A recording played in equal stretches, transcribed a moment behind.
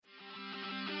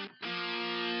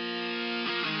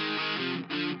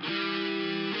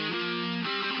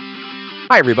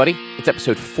Hi, everybody. It's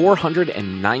episode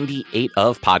 498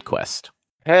 of PodQuest.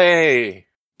 Hey.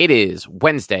 It is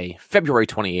Wednesday, February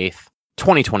 28th,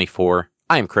 2024.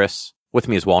 I am Chris. With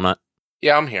me is Walnut.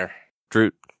 Yeah, I'm here.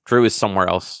 Drew is somewhere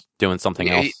else doing something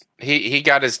else. He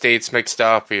got his dates mixed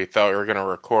up. He thought we were going to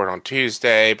record on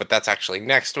Tuesday, but that's actually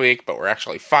next week, but we're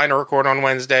actually fine to record on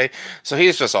Wednesday. So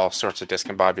he's just all sorts of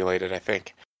discombobulated, I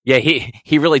think. Yeah,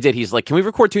 he really did. He's like, can we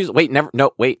record Tuesday? Wait,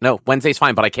 no. Wednesday's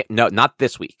fine, but I can't. No, not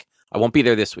this week. I won't be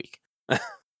there this week.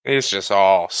 It's just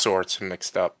all sorts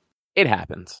mixed up. It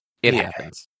happens. It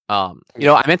happens. I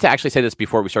meant to actually say this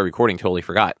before we started recording. Totally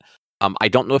forgot. I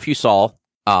don't know if you saw.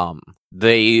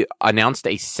 They announced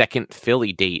a second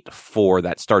Philly date for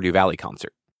that Stardew Valley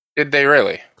concert. Did they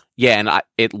really? Yeah, and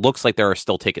it looks like there are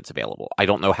still tickets available. I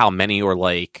don't know how many or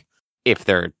like if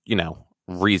they're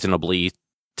reasonably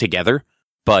together.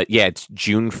 But yeah, it's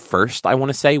June 1st. I want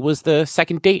to say was the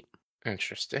second date.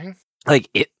 Interesting. Like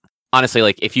it. Honestly,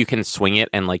 like if you can swing it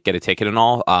and like get a ticket and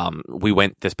all, we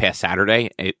went this past Saturday.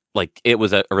 It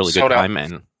was a really good time.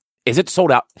 And is it sold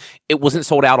out? It wasn't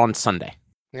sold out on Sunday.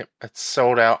 Yep, it's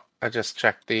sold out. I just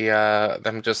checked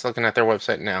I'm just looking at their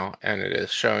website now, and it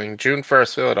is showing June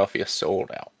 1st, Philadelphia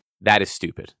sold out. That is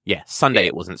stupid. Yeah, Sunday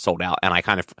it wasn't sold out, and I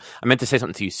meant to say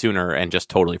something to you sooner and just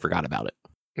totally forgot about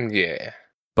it. Yeah,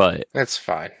 but it's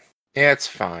fine. Yeah, it's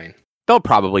fine. They'll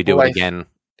probably do it again.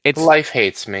 Life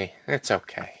hates me. It's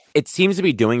okay. It seems to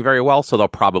be doing very well, so they'll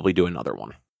probably do another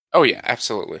one. Oh yeah,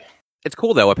 absolutely. It's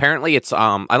cool though. Apparently, it's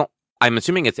I'm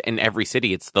assuming it's in every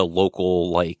city. It's the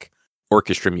local like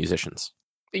orchestra musicians.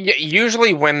 Yeah,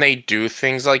 usually when they do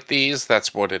things like these,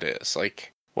 that's what it is.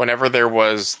 Like whenever there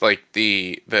was like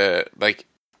the like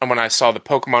when I saw the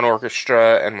Pokemon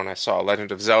Orchestra and when I saw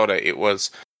Legend of Zelda, it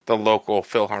was the local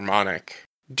Philharmonic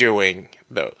doing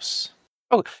those.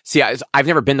 Oh, see, I've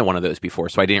never been to one of those before,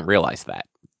 so I didn't realize that.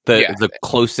 The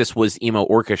closest was Emo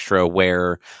Orchestra,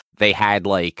 where they had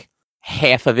like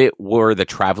half of it were the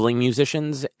traveling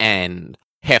musicians and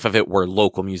half of it were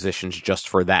local musicians just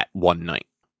for that one night.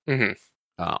 Mm-hmm.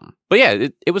 But yeah,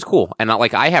 it was cool, and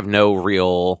I have no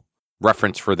real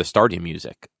reference for the Stardew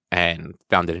music, and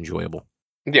found it enjoyable.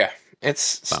 Yeah,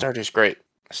 Stardew's great.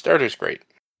 Stardew's great.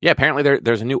 Yeah, apparently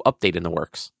there's a new update in the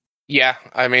works. Yeah,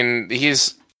 I mean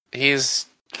he's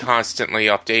constantly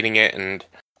updating it, and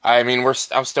I mean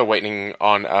I'm still waiting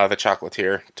on the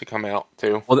Chocolatier to come out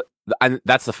too. Well,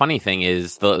 that's the funny thing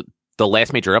is the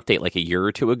last major update like a year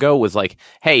or two ago was like,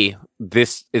 hey,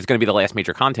 this is going to be the last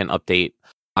major content update.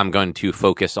 I'm going to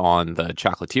focus on the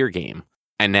Chocolatier game.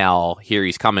 And now here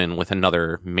he's coming with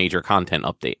another major content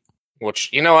update.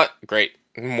 Which, you know what? Great.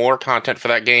 More content for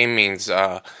that game means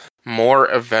more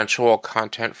eventual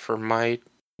content for my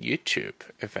YouTube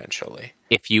eventually.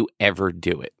 If you ever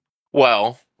do it.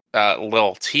 Well,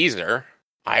 little teaser.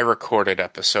 I recorded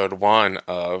episode 1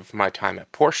 of My Time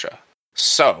at Porsche.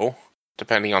 So,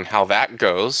 depending on how that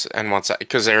goes, and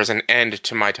because there's an end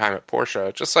to My Time at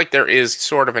Porsche, just like there is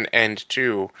sort of an end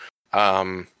to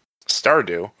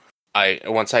Stardew.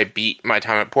 Once I beat My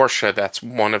Time at Porsche, that's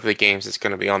one of the games that's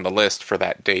going to be on the list for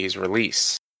that day's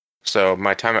release. So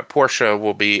My Time at Porsche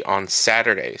will be on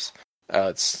Saturdays.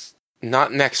 It's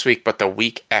not next week, but the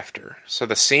week after. So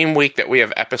the same week that we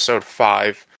have episode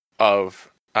 5 of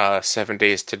 7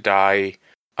 Days to Die,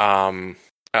 Farm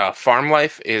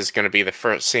Life is going to be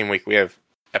the same week we have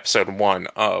episode 1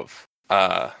 of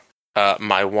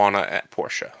My Wanna at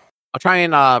Porsche. I'll try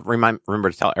and remember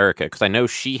to tell Erica, because I know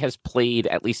she has played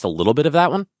at least a little bit of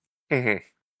that one.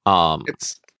 Mm-hmm.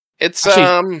 It's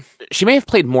actually, she may have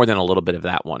played more than a little bit of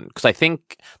that one, because I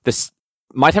think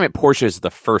My Time at Porsche is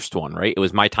the first one, right? It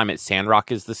was My Time at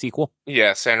Sandrock is the sequel?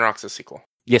 Yeah, Sandrock's the sequel.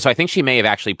 Yeah, so I think she may have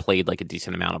actually played like a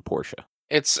decent amount of Porsche.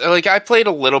 It's like I played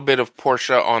a little bit of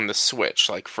Porsche on the Switch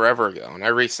like forever ago, and I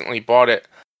recently bought it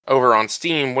over on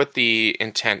Steam with the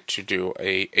intent to do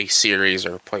a series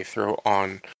or a playthrough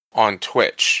on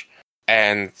Twitch.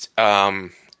 And I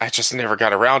just never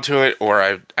got around to it,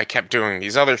 or I kept doing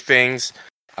these other things.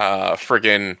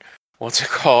 What's it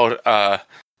called? The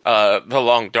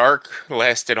Long Dark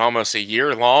lasted almost a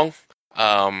year long.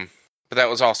 But that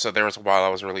was also, there was a while I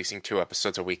was releasing 2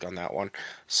 episodes a week on that one.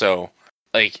 So,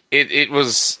 like, it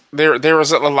was, there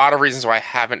was a lot of reasons why I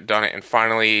haven't done it. And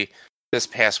finally, this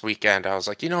past weekend, I was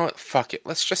like, you know what? Fuck it.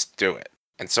 Let's just do it.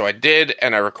 And so I did,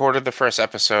 and I recorded the first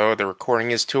episode. The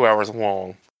recording is 2 hours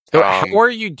long. So how are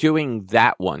you doing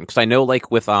that one? Because I know,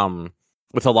 like, with a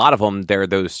lot of them, there are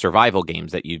those survival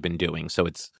games that you've been doing. So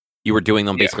you were doing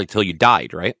them basically till you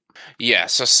died, right? Yeah,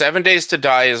 so 7 Days to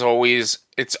Die is always...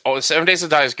 7 Days to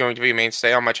Die is going to be a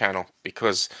mainstay on my channel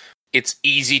because it's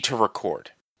easy to record.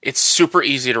 It's super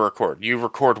easy to record. You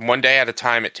record one day at a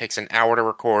time. It takes an hour to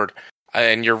record.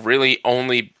 and you're really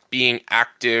only being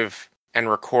active and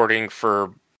recording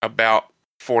for about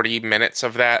 40 minutes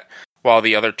of that, while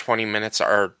the other 20 minutes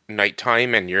are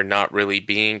nighttime, and you're not really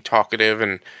being talkative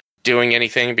and doing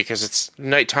anything because it's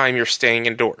nighttime, you're staying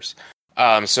indoors.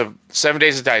 So 7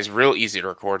 Days to Die is real easy to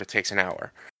record. It takes an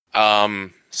hour.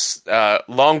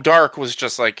 Long Dark was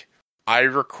just like, I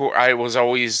was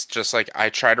always just like, I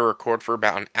try to record for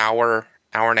about an hour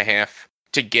and a half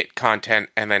to get content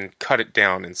and then cut it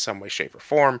down in some way, shape, or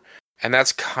form. And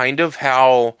that's kind of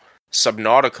how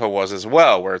Subnautica was as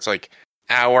well, where it's like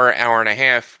hour and a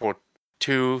half or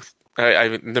two.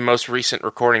 The most recent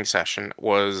recording session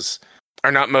was,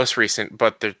 or not most recent,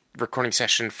 but the recording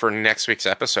session for next week's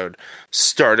episode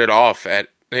started off it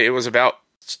was about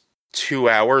 2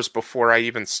 hours before I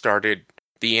even started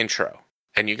the intro.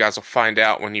 And you guys will find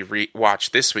out when you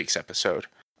watch this week's episode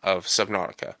of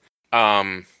Subnautica.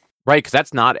 Right, because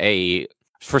that's not a...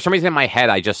 For some reason in my head,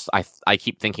 I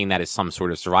keep thinking that is some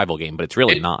sort of survival game, but it's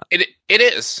really not. It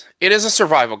is. It is a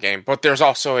survival game, but there's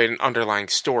also an underlying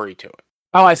story to it.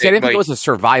 Oh, I see. I didn't think it was a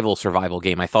survival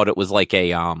game. I thought it was like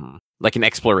a like an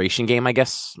exploration game, I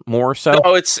guess, more so.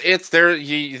 No, it's there.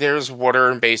 There's water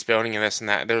and base building and this and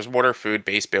that. There's water, food,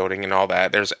 base building, and all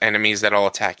that. There's enemies that'll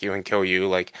attack you and kill you.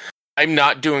 Like, I'm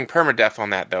not doing permadeath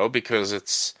on that though,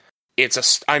 because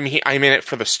I'm in it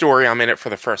for the story. I'm in it for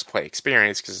the first play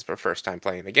experience because it's my first time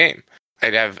playing the game.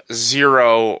 I'd have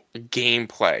zero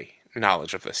gameplay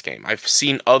knowledge of this game. I've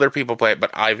seen other people play it,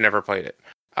 but I've never played it.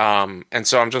 And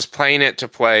so I'm just playing it to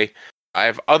play. I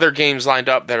have other games lined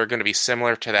up that are going to be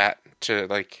similar to that, to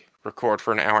like record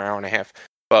for an hour and a half.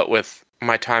 But with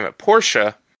my time at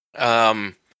Porsche,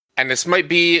 and this might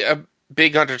be a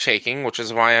big undertaking, which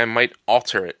is why I might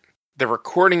alter it. The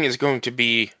recording is going to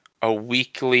be a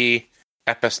weekly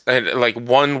episode, like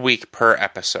 1 week per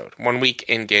episode, 1 week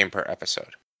in game per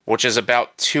episode, which is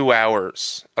about 2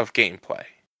 hours of gameplay,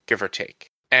 give or take.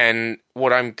 And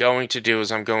what I'm going to do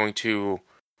is I'm going to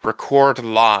record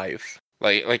live,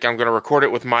 like I'm going to record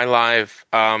it with my live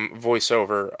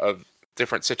voiceover of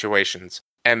different situations,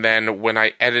 and then when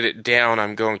I edit it down,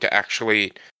 I'm going to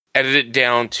actually edit it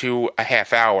down to a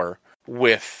half hour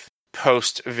with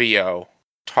post VO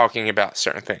talking about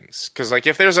certain things. Because like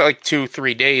if there's like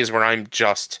 2-3 days where I'm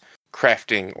just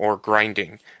crafting or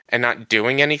grinding and not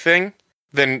doing anything,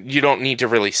 then you don't need to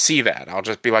really see that. I'll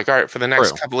just be like, all right, for the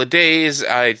next couple of days,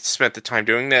 I spent the time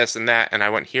doing this and that, and I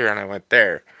went here and I went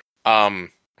there.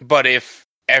 But if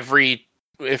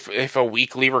a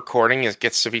weekly recording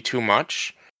gets to be too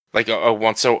much, like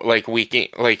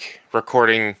week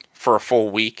recording for a full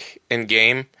week in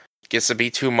game gets to be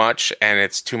too much, and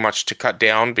it's too much to cut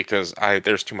down because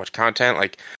there's too much content.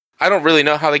 Like, I don't really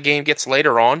know how the game gets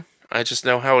later on. I just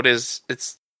know how it is.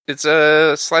 It's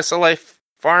a slice of life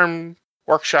farm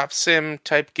workshop sim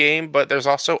type game, but there's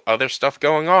also other stuff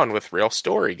going on with real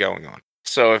story going on.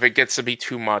 So if it gets to be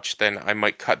too much, then I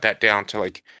might cut that down to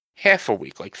like half a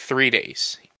week, like 3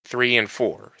 days, 3 and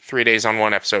 4, 3 days on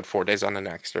one episode, 4 days on the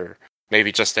next, or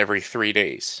maybe just every 3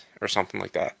 days or something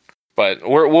like that. But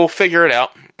we'll figure it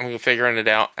out. I'm figuring it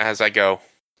out as I go,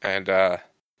 and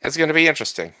it's going to be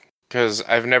interesting because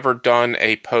I've never done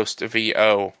a post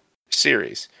VO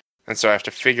series, and so I have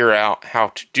to figure out how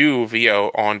to do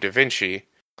VO on DaVinci,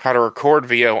 how to record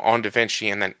VO on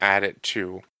DaVinci, and then add it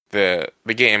to the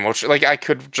game. Which, like, I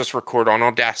could just record on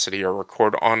Audacity or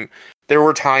record on. There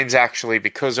were times actually,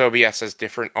 because OBS has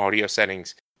different audio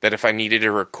settings, that if I needed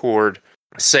to record,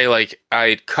 say like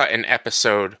I'd cut an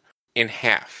episode in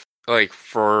half. Like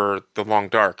for The Long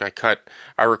Dark,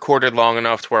 I recorded long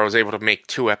enough to where I was able to make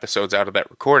 2 episodes out of that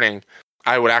recording.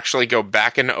 I would actually go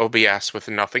back into OBS with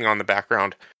nothing on the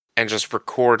background and just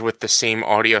record with the same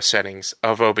audio settings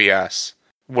of OBS,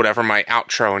 whatever my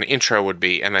outro and intro would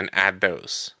be, and then add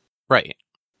those. Right.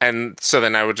 And so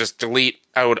then I would just delete,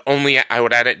 I would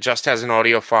add it just as an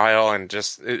audio file, and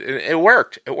just, it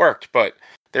worked. It worked, but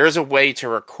there is a way to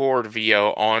record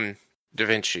VO on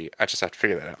DaVinci. I just have to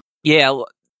figure that out. Yeah,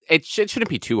 it shouldn't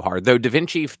be too hard, though.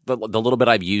 DaVinci, the little bit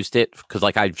I've used it, because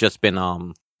like I've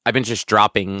been just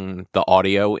dropping the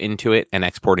audio into it and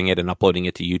exporting it and uploading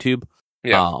it to YouTube.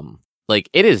 Yeah. Like,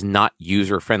 it is not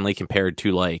user friendly compared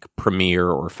to like Premiere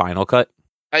or Final Cut.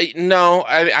 I've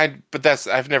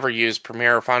never used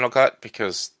Premiere or Final Cut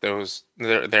because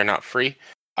they're not free.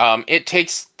 It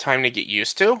takes time to get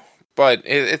used to, but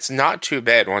it's not too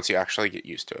bad once you actually get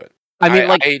used to it. I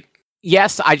mean,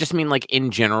 yes, I just mean like in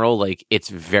general, like it's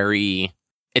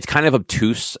kind of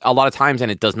obtuse a lot of times, and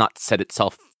it does not set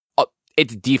itself up.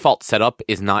 Its default setup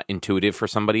is not intuitive for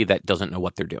somebody that doesn't know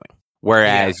what they're doing.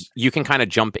 Whereas you can kind of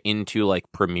jump into like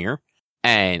Premiere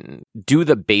and do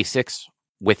the basics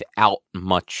without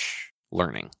much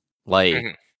learning. Like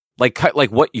Mhm.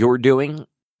 like what you're doing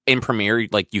in Premiere,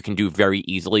 like you can do very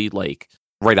easily, like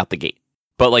right out the gate.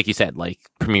 But like you said, like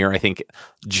Premiere, I think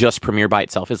just Premiere by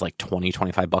itself is like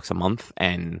 $25 a month,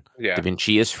 and Yeah.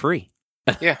 DaVinci is free.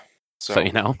 Yeah. So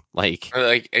So, like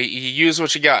you use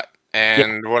what you got, yeah,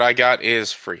 and what I got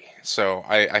is free. So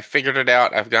I figured it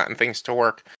out. I've gotten things to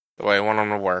work the way I want them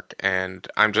to work, and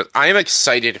I am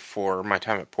excited for my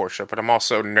time at Porsche, but I'm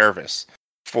also nervous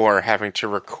for having to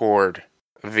record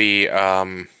the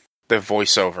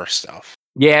voiceover stuff.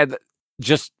 yeah.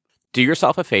 Just do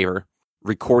yourself a favor,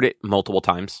 record it multiple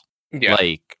times. Yeah.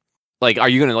 Like, are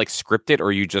you gonna like script it, or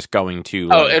are you just going to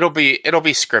Oh, like? it'll be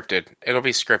scripted. It'll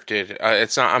be scripted.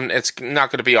 It's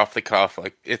not going to be off the cuff.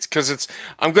 Like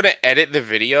I'm going to edit the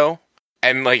video,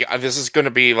 and like this is going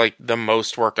to be like the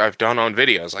most work I've done on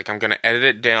videos. Like I'm going to edit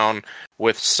it down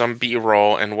with some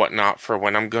B-roll and whatnot for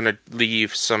when I'm going to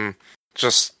leave some,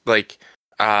 just like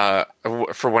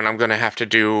for when I'm going to have to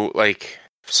do like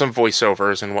some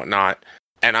voiceovers and whatnot,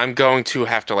 and I'm going to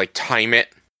have to like time it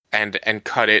and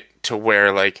cut it to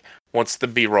where like, once the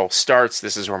B-roll starts,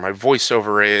 this is where my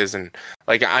voiceover is, and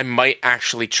like I might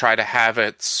actually try to have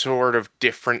a sort of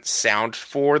different sound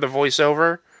for the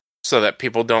voiceover, so that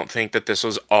people don't think that this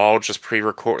was all just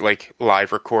pre-record, like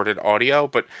live recorded audio.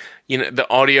 But the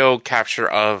audio capture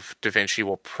of DaVinci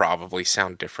will probably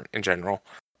sound different in general.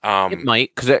 It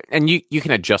might, and you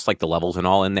can adjust like the levels and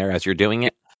all in there as you're doing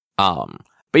it.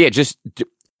 But yeah, just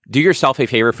do yourself a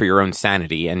favor for your own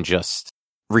sanity and just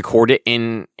record it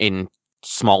in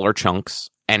smaller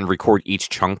chunks and record each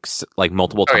chunks like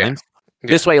multiple times. Yeah.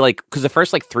 This way, like, because the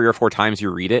first like 3 or 4 times you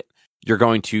read it, you're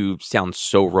going to sound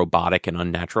so robotic and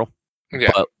unnatural. Yeah.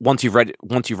 But once you've read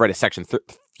a section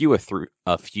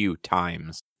a few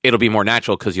times, it'll be more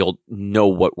natural because you'll know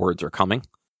what words are coming.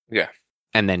 Yeah.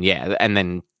 And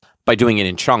then by doing it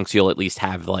in chunks, you'll at least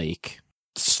have like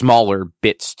smaller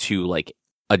bits to like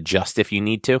adjust if you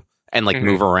need to. And like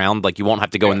move around, like you won't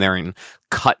have to go in there and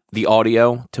cut the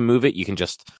audio to move it. You can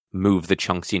just move the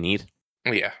chunks you need.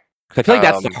 Yeah, I feel like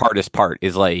that's the hardest part,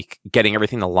 is like getting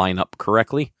everything to line up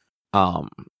correctly. Yeah,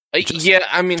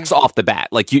 I mean, just off the bat,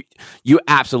 like you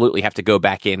absolutely have to go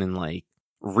back in and like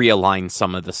realign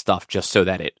some of the stuff just so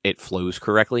that it flows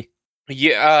correctly.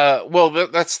 Yeah, well,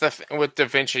 that's with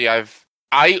DaVinci.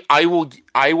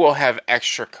 I will have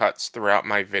extra cuts throughout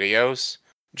my videos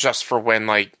just for when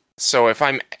like. So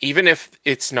even if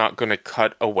it's not going to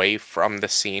cut away from the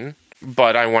scene,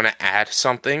 but I want to add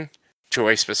something to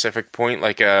a specific point,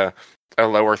 like a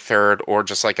lower third, or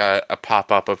just like a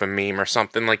pop-up of a meme or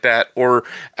something like that, or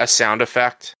a sound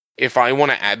effect. If I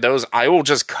want to add those, I will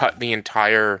just cut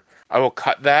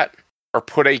that, or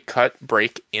put a cut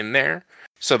break in there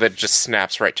so that it just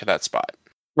snaps right to that spot.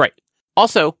 Right.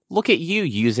 Also, look at you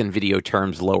using video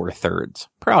terms lower thirds.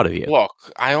 Proud of you.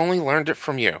 Look, I only learned it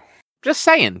from you. Just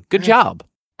saying. Good job.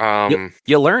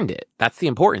 You learned it. That's the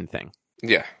important thing.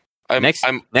 Yeah.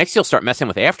 Next, you'll start messing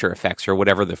with After Effects or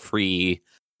whatever the free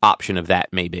option of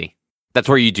that may be. That's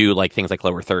where you do like things like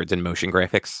lower thirds and motion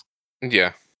graphics.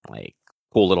 Yeah. Like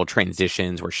cool little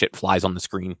transitions where shit flies on the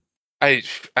screen. I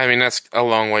mean, that's a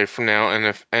long way from now. And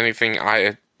if anything,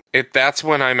 that's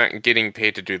when I'm getting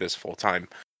paid to do this full time,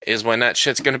 is when that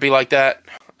shit's going to be like that.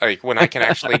 Like when I can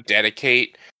actually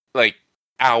dedicate like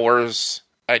hours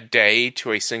a day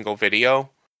to a single video.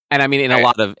 And I mean, in a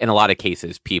lot of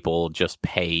cases, people just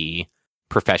pay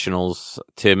professionals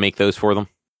to make those for them.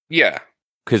 Yeah,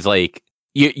 because like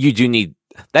you do need,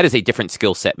 that is a different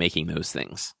skill set making those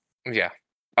things. Yeah.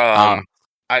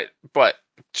 But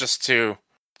just to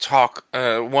talk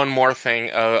one more thing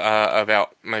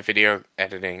about my video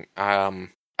editing.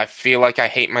 I feel like I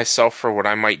hate myself for what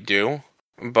I might do,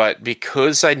 but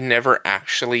because I never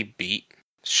actually beat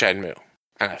Shenmue,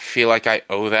 and I feel like I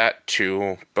owe that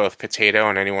to both Potato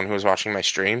and anyone who was watching my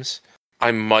streams,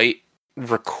 I might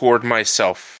record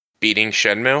myself beating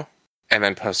Shenmue and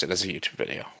then post it as a YouTube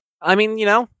video. I mean,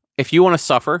 if you want to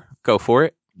suffer, go for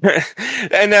it.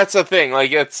 And that's the thing. Like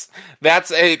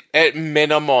that's at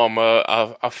minimum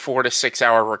a 4 to 6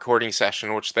 hour recording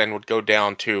session, which then would go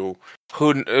down to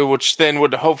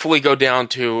hopefully go down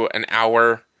to an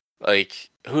hour. Like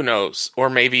who knows, or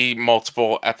maybe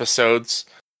multiple episodes.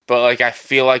 But like I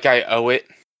feel like I owe it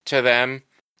to them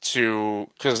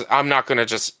because I'm not gonna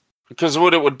because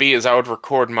what it would be is I would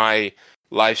record my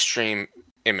live stream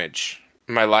image,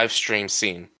 my live stream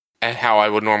scene, and how I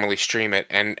would normally stream it,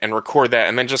 and record that,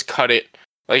 and then just cut it.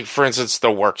 Like, for instance,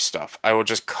 the work stuff, I would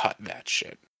just cut that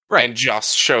shit, right, and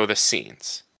just show the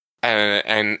scenes.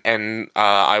 And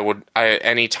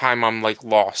anytime I'm like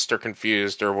lost or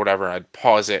confused or whatever, I'd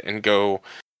pause it and go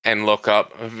and look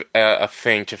up a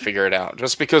thing to figure it out.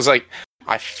 Just because, like,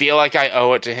 I feel like I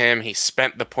owe it to him. He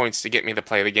spent the points to get me to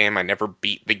play the game. I never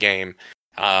beat the game.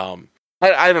 I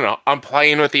don't know. I'm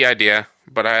playing with the idea,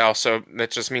 but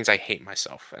that just means I hate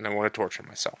myself and I want to torture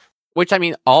myself. Which, I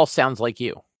mean, all sounds like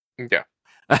you. Yeah.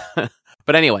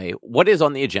 But anyway, what is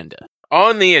on the agenda?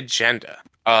 On the agenda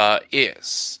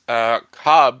is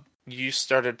Cobb, you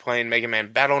started playing Mega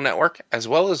Man Battle Network as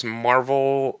well as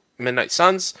Marvel Midnight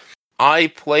Suns. I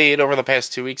played over the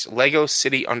past 2 weeks Lego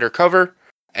City Undercover.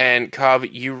 And Cobb,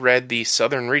 you read the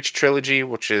Southern Reach trilogy,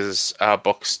 which is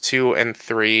books 2 and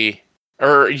 3.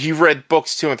 Or you read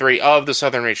books 2 and 3 of the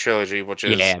Southern Reach trilogy, which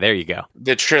is there you go.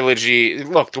 The trilogy.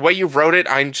 Look, the way you wrote it,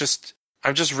 I'm just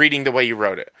reading the way you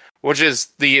wrote it, which is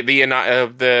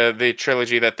the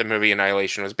trilogy that the movie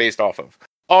Annihilation was based off of.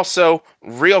 Also,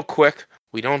 real quick,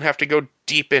 we don't have to go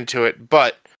deep into it,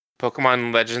 but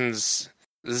Pokemon Legends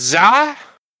ZA?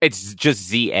 It's just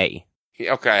ZA.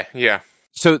 Okay, yeah.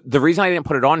 So the reason I didn't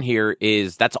put it on here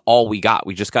is that's all we got.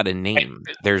 We just got a name.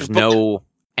 There's no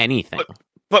anything.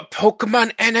 But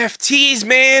Pokemon NFTs,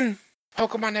 man!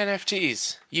 Pokemon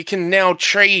NFTs. You can now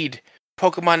trade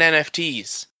Pokemon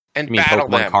NFTs and battle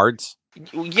Pokemon them. Cards?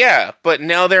 Yeah, but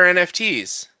now they're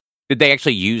NFTs. Did they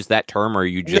actually use that term, or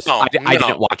you just... I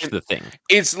didn't watch the thing.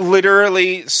 It's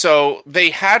literally... So, they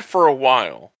had for a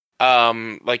while,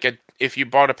 if you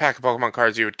bought a pack of Pokemon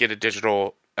cards, you would get a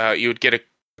digital... you would get a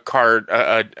card,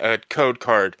 a code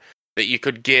card that you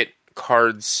could get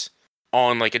cards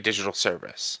on like a digital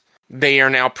service. They are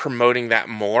now promoting that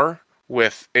more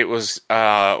with what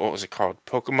was it called?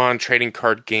 Pokemon Trading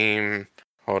Card Game.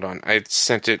 Hold on, I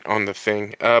sent it on the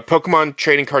thing. Pokemon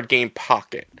Trading Card Game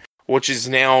Pocket, which is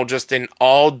now just an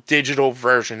all digital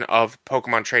version of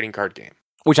Pokemon Trading Card Game.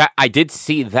 Which I did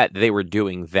see that they were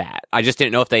doing that. I just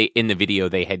didn't know if in the video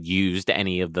they had used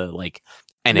any of the like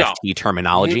NFT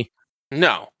terminology.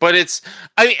 No, but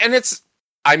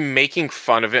I'm making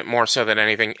fun of it more so than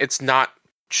anything. It's not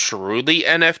truly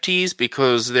NFTs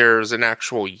because there's an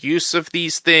actual use of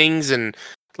these things and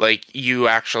like you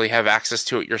actually have access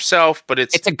to it yourself, but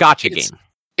it's a gacha game.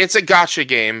 It's a gacha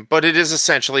game, but it is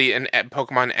essentially an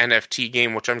Pokemon NFT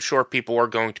game, which I'm sure people are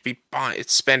going to be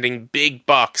spending big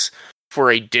bucks for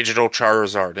a digital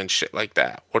Charizard and shit like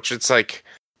that, which it's like,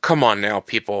 come on now,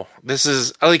 people. This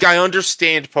is, like, I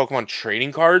understand Pokemon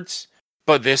trading cards,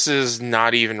 but this is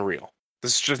not even real.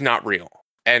 This is just not real.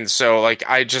 And so, like,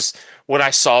 when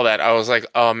I saw that, I was like,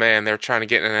 oh man, they're trying to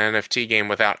get in an NFT game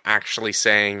without actually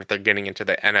saying that they're getting into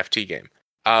the NFT game.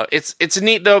 It's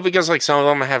neat though, because like some of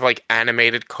them have like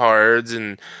animated cards,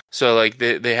 and so like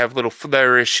they have little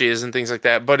flourishes and things like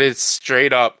that, but it's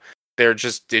straight up, they're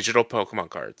just digital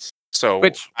Pokemon cards. So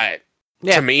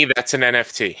to me, that's an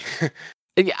NFT.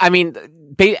 I mean,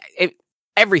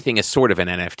 everything is sort of an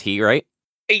NFT, right?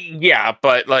 Yeah,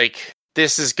 but like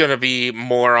this is going to be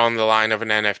more on the line of an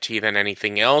NFT than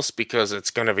anything else because it's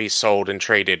going to be sold and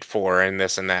traded for and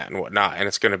this and that and whatnot, and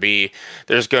there's going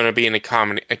to be an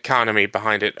economy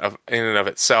behind it in and of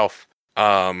itself.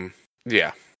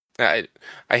 Yeah, I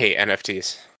hate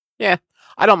NFTs. Yeah,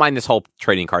 I don't mind this whole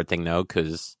trading card thing though,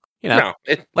 because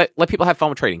let people have fun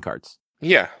with trading cards.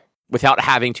 Yeah, without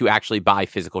having to actually buy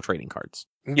physical trading cards.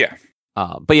 Yeah,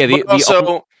 but yeah,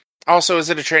 Also, is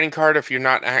it a trading card if you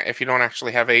don't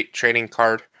actually have a trading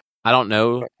card? I don't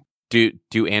know.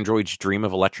 Do androids dream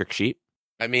of electric sheep?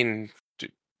 I mean,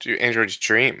 do androids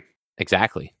dream?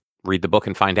 Exactly. Read the book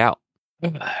and find out.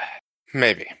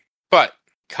 Maybe. But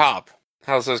Cobb,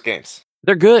 how's those games?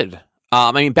 They're good.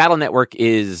 I mean, Battle Network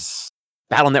is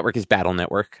Battle Network.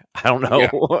 I don't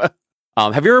know.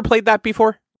 Yeah. Have you ever played that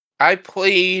before? I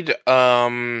played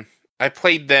them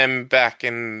back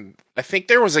in. I think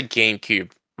there was a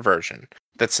GameCube version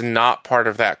that's not part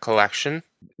of that collection.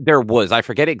 There was. I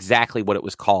forget exactly what it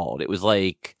was called. It was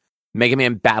like Mega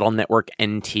Man Battle Network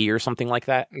NT or something like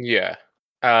that. Yeah.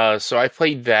 So I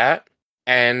played that,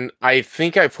 and I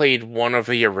think I played one of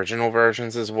the original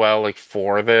versions as well, like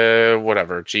for the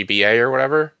GBA or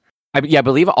whatever. I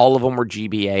believe all of them were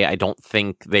GBA. I don't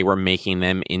think they were making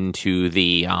them into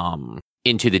the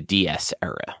DS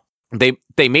era.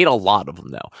 They made a lot of them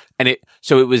though, and it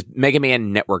was Mega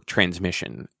Man Network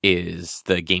Transmission is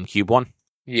the GameCube one.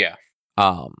 Yeah.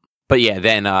 But yeah,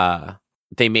 then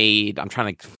they made. I'm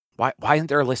trying to. Why isn't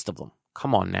there a list of them?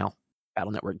 Come on now,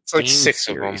 Battle Network. It's like 6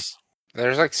 of them.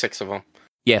 There's like 6 of them.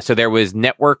 Yeah, so there was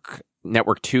Network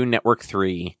 2, Network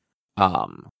 3,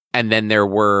 and then there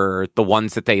were the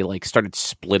ones that they like started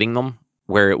splitting them,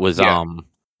 where it was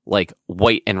like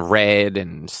white and red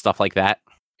and stuff like that.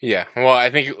 Yeah, well,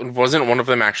 I think wasn't one of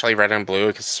them actually red and blue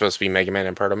because it's supposed to be Mega Man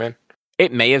and Proto Man?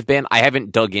 It may have been. I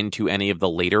haven't dug into any of the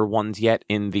later ones yet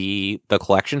in the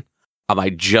collection.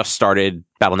 I just started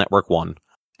Battle Network 1,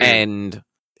 and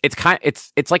it's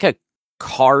like a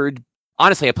card.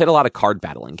 Honestly, I played a lot of card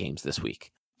battling games this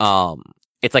week.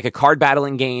 It's like a card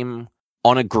battling game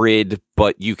on a grid,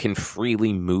 but you can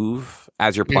freely move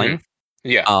as you're playing. Mm-hmm.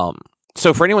 Yeah.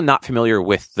 So for anyone not familiar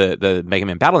with the Mega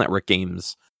Man Battle Network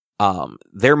games,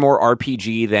 they're more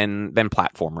RPG than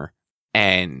platformer,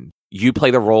 and you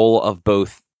play the role of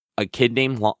both a kid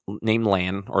named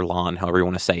Lan, or Lon, however you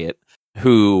want to say it,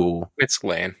 who... It's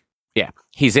Lan. Yeah.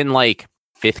 He's in like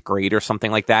 5th grade or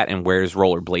something like that and wears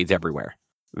rollerblades everywhere.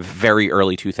 Very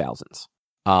early 2000s.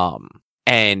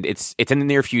 And it's in the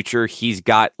near future. He's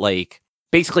got like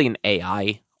basically an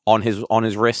AI on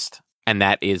his wrist, and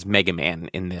that is Mega Man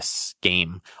in this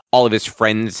game. All of his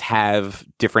friends have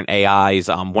different AIs.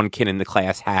 One kid in the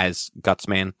class has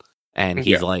Gutsman, and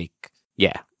he's like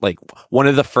one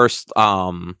of the first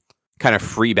kind of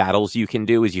free battles you can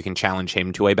do is you can challenge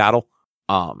him to a battle.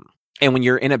 And when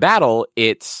you're in a battle,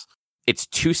 it's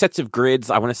 2 sets of grids.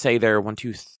 I want to say they're 1,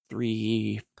 2,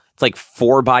 3. It's like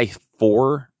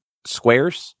 4x4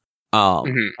 squares.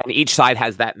 And each side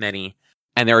has that many.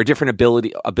 And there are different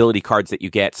ability cards that you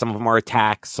get. Some of them are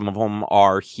attacks. Some of them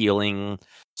are healing.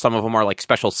 Some of them are like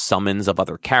special summons of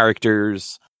other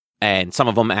characters. And some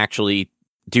of them actually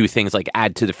do things like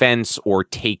add to defense or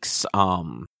takes...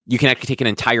 you can actually take an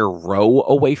entire row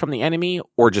away from the enemy,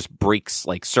 or just breaks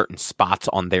like certain spots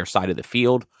on their side of the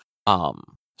field. So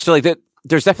like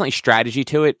there's definitely strategy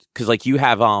to it, because like you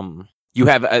have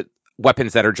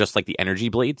weapons that are just like the energy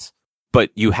blades, but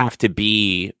you have to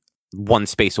be one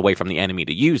space away from the enemy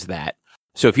to use that.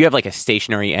 So if you have like a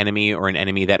stationary enemy or an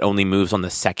enemy that only moves on the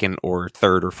 2nd or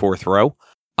 3rd or 4th row,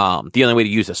 the only way to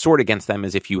use a sword against them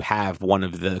is if you have one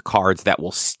of the cards that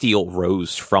will steal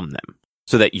rows from them,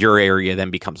 so that your area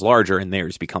then becomes larger and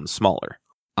theirs becomes smaller.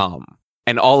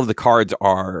 And all of the cards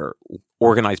are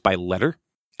organized by letter.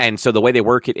 And so the way they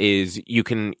work it is you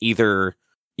can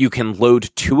load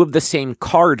 2 of the same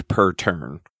card per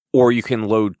turn, or you can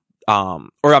load,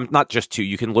 not just 2,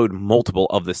 you can load multiple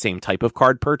of the same type of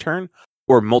card per turn,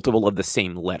 or multiple of the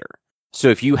same letter. So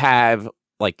if you have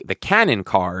like the cannon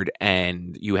card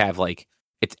and you have like,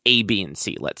 it's A, B, and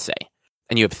C, let's say,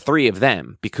 and you have 3 of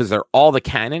them, because they're all the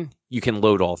cannon, you can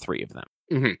load all 3 of them.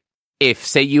 Mm-hmm. If,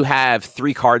 say, you have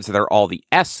 3 cards that are all the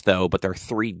S, though, but they're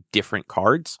 3 different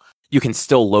cards, you can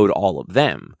still load all of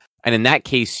them. And in that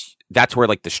case, that's where,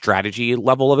 like, the strategy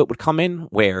level of it would come in,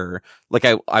 where, like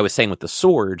I was saying with the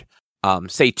sword,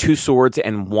 say 2 swords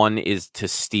and 1 is to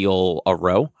steal a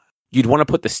row. You'd want to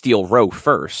put the steal row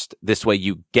first. This way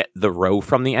you get the row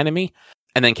from the enemy,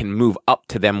 and then can move up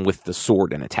to them with the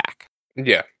sword and attack.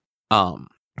 Yeah.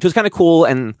 Which is kind of cool,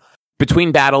 and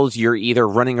between battles, you're either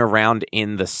running around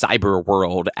in the cyber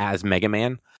world as Mega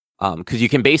Man, because you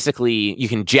can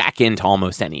jack into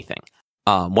almost anything.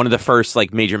 One of the first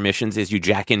like major missions is you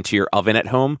jack into your oven at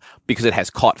home because it has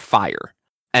caught fire.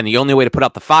 And the only way to put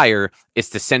out the fire is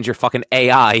to send your fucking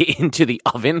AI into the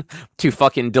oven to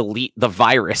fucking delete the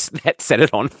virus that set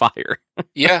it on fire.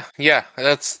 Yeah.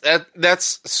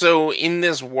 That's so in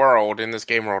this world, in this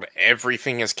game world,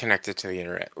 everything is connected to the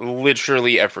internet.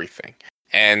 Literally everything.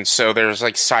 And so there's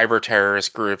like cyber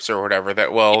terrorist groups or whatever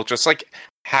that will just like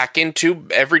hack into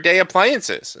everyday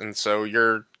appliances. And so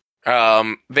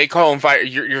they call them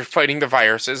you're fighting the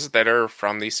viruses that are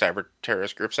from these cyber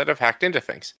terrorist groups that have hacked into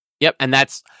things. Yep, and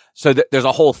that's so there's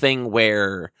a whole thing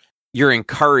where you're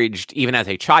encouraged, even as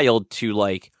a child, to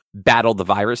like battle the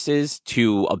viruses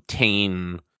to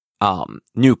obtain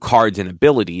new cards and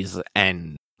abilities,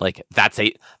 and like that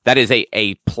is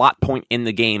a plot point in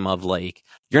the game of like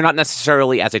you're not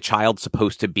necessarily as a child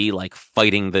supposed to be like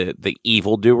fighting the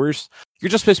evildoers. You're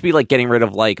just supposed to be like getting rid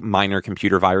of like minor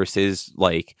computer viruses,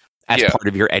 like as part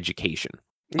of your education.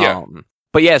 Yeah,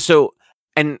 but yeah, so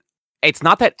and. It's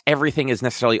not that everything is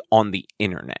necessarily on the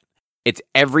internet. It's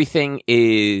everything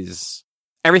has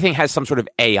some sort of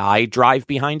AI drive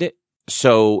behind it.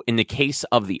 So in the case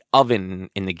of the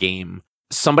oven in the game,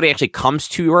 somebody actually comes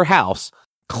to your house,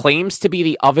 claims to be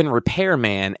the oven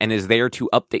repairman, and is there to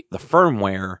update the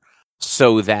firmware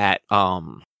so that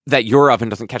that your oven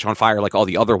doesn't catch on fire like all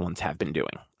the other ones have been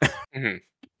doing. Mm-hmm.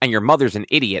 And your mother's an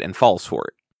idiot and falls for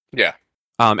it. Yeah.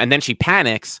 And then she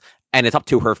panics, and it's up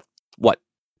to her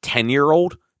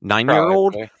 10-year-old,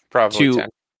 9-year-old probably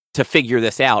to figure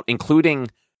this out, including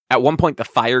at one point the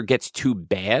fire gets too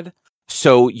bad,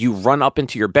 so you run up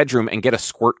into your bedroom and get a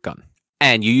squirt gun,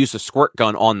 and you use the squirt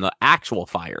gun on the actual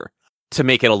fire to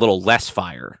make it a little less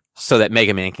fire, so that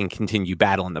Mega Man can continue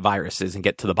battling the viruses and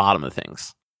get to the bottom of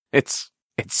things. It's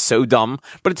It's so dumb,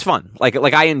 but it's fun. Like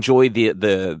I enjoy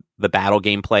the battle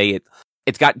gameplay.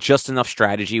 It's got just enough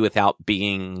strategy without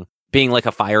being like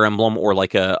a Fire Emblem or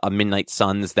like a Midnight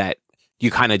Suns that you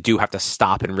kind of do have to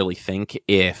stop and really think.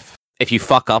 If you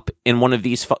fuck up in one of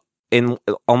these on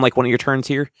like one of your turns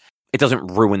here, it doesn't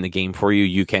ruin the game for you.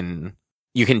 You can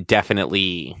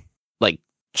definitely like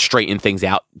straighten things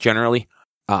out generally.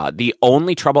 The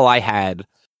only trouble I had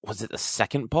was it the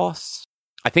second boss?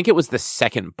 I think it was the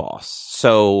second boss.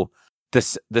 So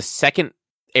the second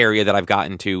area that I've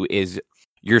gotten to is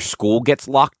your school gets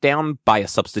locked down by a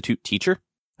substitute teacher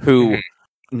who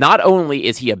not only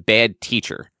is he a bad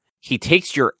teacher, he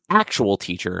takes your actual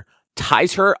teacher,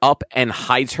 ties her up, and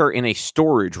hides her in a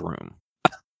storage room.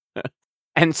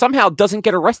 And somehow doesn't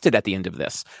get arrested at the end of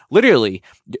this. Literally,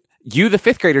 you, the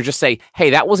fifth grader, just say,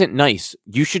 hey, that wasn't nice.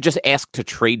 You should just ask to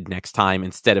trade next time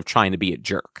instead of trying to be a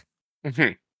jerk.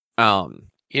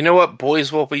 You know what?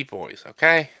 Boys will be boys,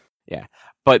 okay? Yeah.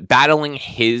 But battling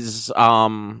his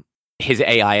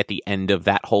AI at the end of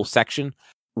that whole section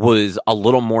was a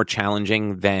little more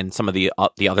challenging than some of the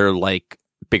other like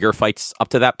bigger fights up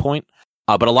to that point.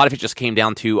 But a lot of it just came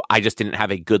down to I just didn't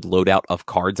have a good loadout of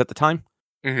cards at the time.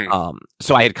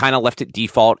 So I had kind of left it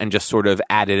default and just sort of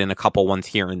added in a couple ones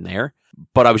here and there.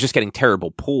 But I was just getting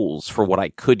terrible pulls for what I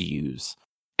could use.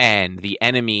 And the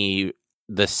enemy,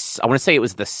 I want to say it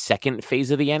was the second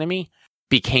phase of the enemy,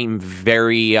 became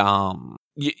very...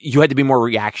 you had to be more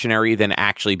reactionary than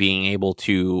actually being able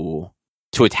to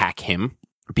attack him.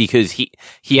 Because he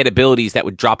had abilities that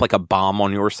would drop like a bomb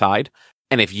on your side.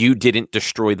 And if you didn't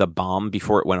destroy the bomb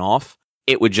before it went off,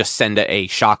 it would just send a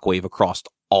shockwave across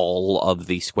all of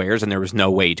the squares, and there was no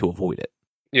way to avoid it.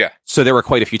 Yeah. So there were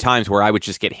quite a few times where I would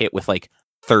just get hit with like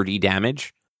 30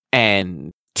 damage,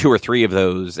 and 2 or 3 of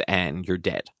those, and you're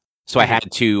dead. So I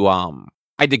had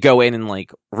to go in and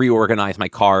like reorganize my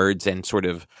cards and sort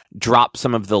of drop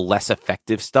some of the less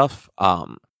effective stuff.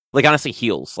 Like honestly,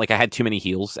 heals. Like I had too many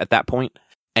heals at that point.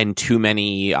 And too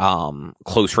many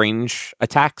close range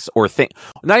attacks, or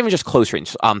not even just close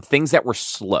range, things that were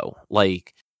slow,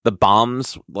 like the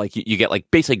bombs. Like you get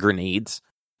like basically grenades.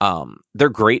 They're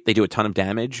great; they do a ton of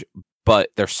damage, but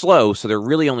they're slow, so they're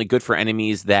really only good for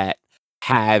enemies that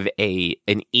have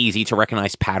an easy to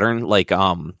recognize pattern. Like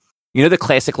the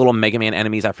classic little Mega Man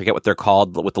enemies. I forget what they're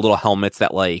called, with the little helmets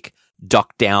that like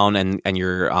duck down and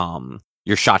your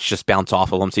shots just bounce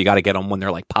off of them. So you got to get them when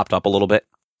they're like popped up a little bit.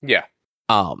 Yeah.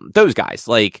 Those guys,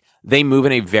 like, they move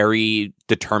in a very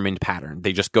determined pattern.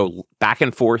 They just go back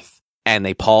and forth, and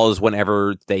they pause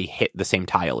whenever they hit the same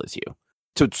tile as you.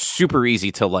 So it's super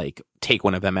easy to, like, take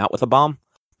one of them out with a bomb.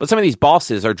 But some of these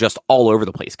bosses are just all over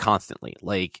the place constantly.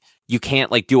 Like, you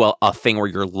can't, like, do a thing where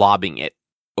you're lobbing it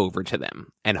over to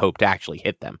them and hope to actually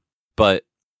hit them. But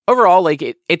overall, like,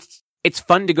 it's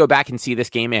fun to go back and see this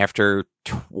game after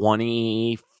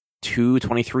 22,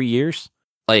 23 years.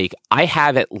 Like, I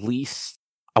have at least...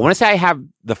 I want to say I have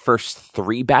the first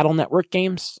 3 Battle Network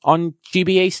games on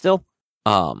GBA still,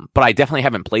 but I definitely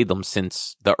haven't played them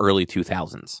since the early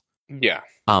 2000s. Yeah.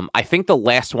 I think the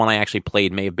last one I actually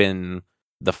played may have been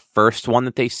the first one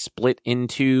that they split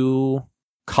into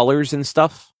colors and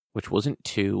stuff, which wasn't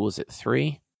 2, was it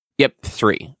 3? Yep,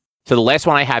 3. So the last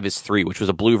one I have is 3, which was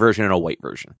a blue version and a white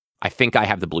version. I think I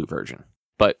have the blue version.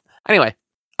 But anyway,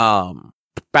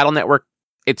 Battle Network,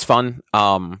 it's fun.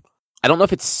 I don't know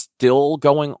if it's still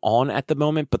going on at the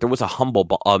moment, but there was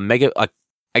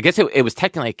I guess it was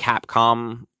technically a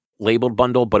Capcom labeled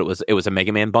bundle, but it was a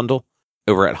Mega Man bundle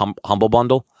over at Humble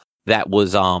Bundle. That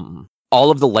was all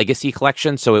of the Legacy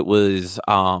collection. So it was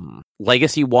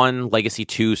Legacy 1, Legacy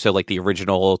 2, so like the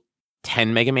original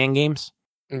 10 Mega Man games.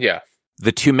 Yeah.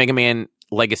 The 2 Mega Man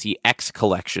Legacy X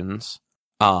collections,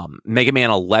 Mega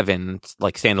Man 11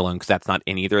 like standalone, because that's not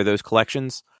in either of those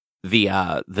collections. The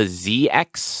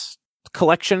ZX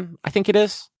collection, I think it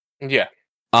is. Yeah.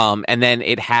 And then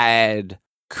it had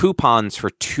coupons for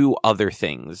 2 other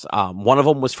things. One of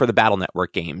them was for the Battle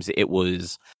Network games. It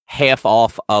was half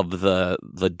off of the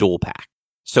dual pack.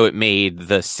 So it made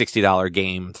the $60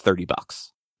 game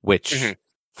 $30, which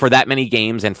for that many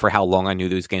games and for how long I knew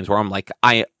those games were, I'm like,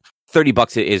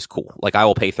 $30 is cool. Like, I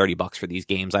will pay $30 for these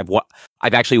games. I've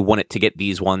actually wanted to get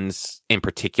these ones in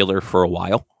particular for a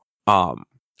while. And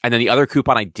then the other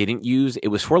coupon I didn't use, it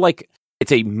was for like,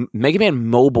 it's a Mega Man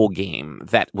mobile game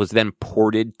that was then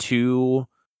ported to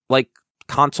like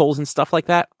consoles and stuff like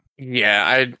that.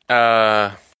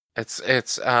 Yeah,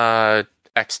 it's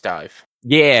X-Dive.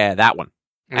 Yeah, that one.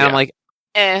 And Yeah. I'm like,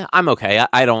 I'm okay.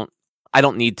 I don't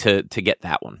need to get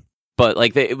that one. But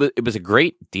like, it was a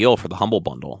great deal for the Humble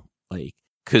Bundle. Like,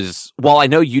 Because while I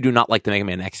know you do not like the Mega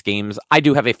Man X games, I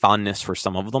do have a fondness for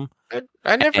some of them.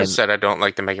 I never said I don't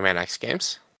like the Mega Man X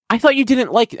games. I thought you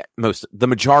didn't like the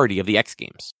majority of the X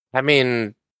games. I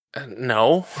mean,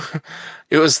 no.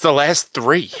 It was the last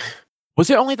 3. Was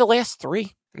it only the last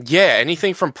 3? Yeah,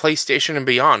 anything from PlayStation and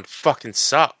beyond fucking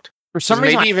sucked. For some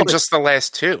reason, maybe even just the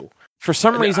last 2. For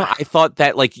some reason, I thought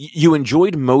that like you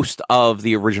enjoyed most of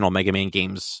the original Mega Man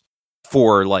games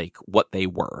for like what they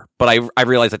were, but I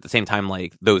realized at the same time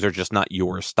like those are just not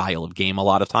your style of game a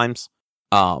lot of times.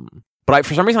 But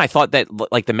for some reason I thought that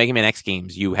like the Mega Man X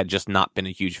games you had just not been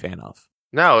a huge fan of.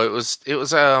 No, it was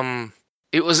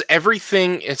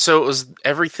everything. So it was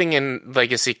everything in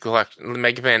Legacy Collection,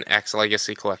 Mega Man X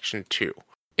Legacy Collection 2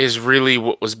 is really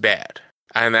what was bad.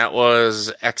 And that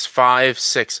was X5,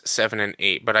 6, 7, and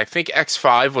 8. But I think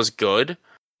X5 was good.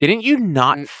 Didn't you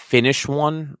not finish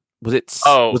one? Was it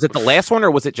the last one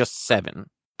or was it just 7?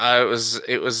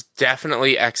 It was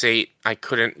definitely X8. I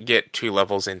couldn't get 2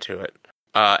 levels into it.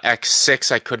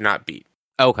 X6 I could not beat.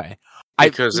 Okay.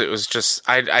 Because it was just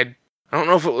I don't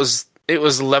know if it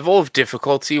was level of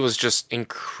difficulty was just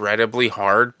incredibly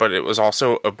hard, but it was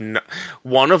also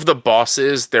one of the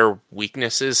bosses, their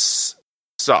weaknesses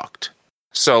sucked.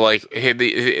 So like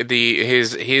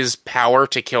his power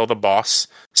to kill the boss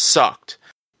sucked,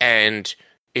 and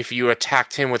if you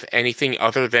attacked him with anything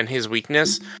other than his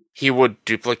weakness, he would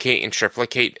duplicate and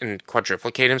triplicate and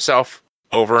quadruplicate himself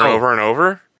over and over and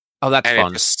over. Oh, that's and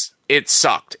fun. It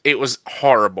sucked. It was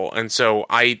horrible, and so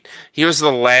he was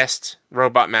the last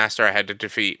robot master I had to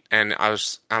defeat, and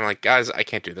I'm like, guys, I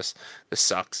can't do this. This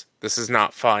sucks. This is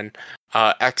not fun.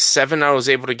 X7 I was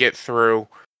able to get through.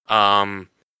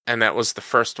 And that was the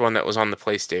first one that was on the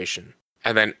PlayStation.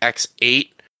 And then X8,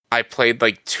 I played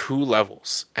like 2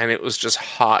 levels, and it was just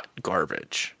hot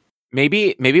garbage.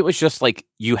 Maybe it was just like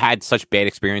you had such bad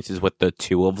experiences with the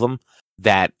 2 of them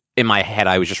that in my head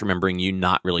I was just remembering you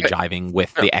not really jiving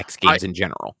with the X games in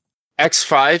general.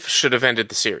 X5 should have ended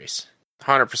the series.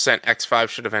 100% X5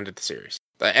 should have ended the series.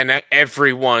 And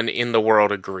everyone in the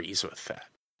world agrees with that.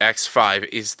 X5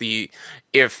 is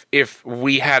if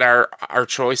we had our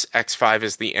choice, X5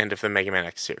 is the end of the Mega Man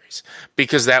X series,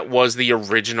 because that was the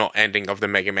original ending of the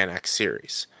Mega Man X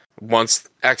series. Once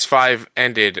X5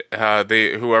 ended,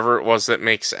 whoever it was that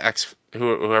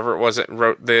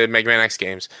wrote the Mega Man X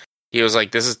games, he was like,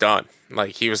 "This is done."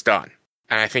 Like he was done,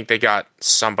 and I think they got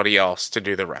somebody else to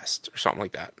do the rest or something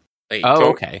like that. Like,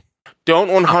 okay. Don't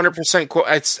 100% quote.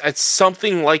 It's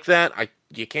something like that.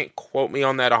 You can't quote me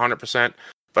on that 100%.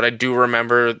 But I do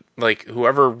remember, like,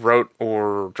 whoever wrote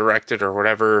or directed or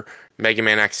whatever Mega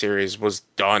Man X series was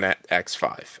done at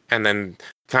X5. And then,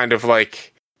 kind of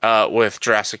like with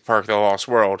Jurassic Park The Lost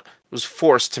World, was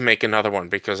forced to make another one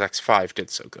because X5 did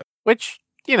so good. Which,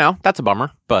 that's a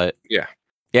bummer. But yeah.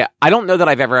 Yeah, I don't know that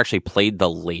I've ever actually played the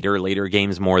later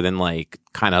games more than, like,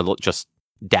 kind of just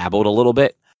dabbled a little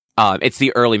bit. It's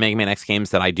the early Mega Man X games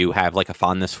that I do have, like, a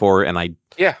fondness for, and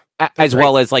as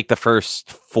well as like the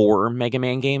first 4 Mega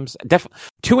Man games.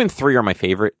 2 and 3 are my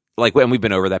favorite. Like, and we've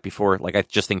been over that before. Like, I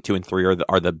just think 2 and 3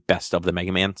 are the best of the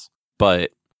Mega Mans.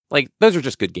 But like, those are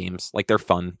just good games. Like, they're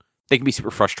fun. They can be super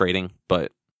frustrating,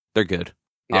 but they're good.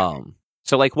 Yeah.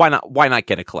 So like, why not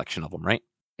get a collection of them, right?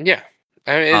 Yeah,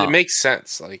 I mean, it makes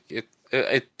sense. Like,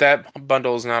 that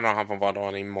bundle is not on Humble Bundle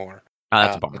anymore.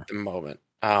 That's a bummer at the moment.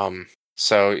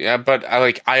 So yeah, but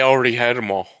I already had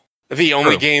them all. The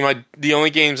only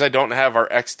games I don't have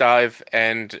are X Dive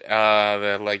and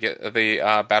the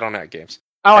BattleNet games.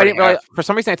 Oh, I didn't realize. For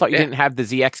some reason, I thought you didn't have the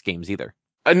ZX games either.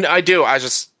 And I do. I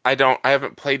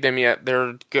haven't played them yet.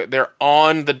 They're good. They're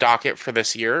on the docket for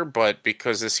this year, but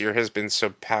because this year has been so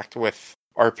packed with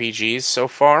RPGs so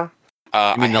far,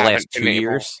 I mean, the last 2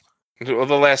 years. Well,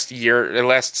 the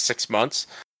last 6 months,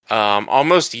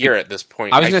 almost a year at this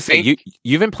point. I was going to say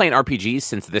you've been playing RPGs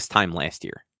since this time last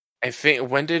year. I think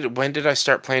when did I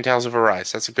start playing Tales of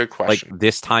Arise? That's a good question. Like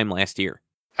this time last year.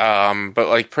 But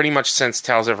like pretty much since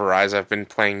Tales of Arise, I've been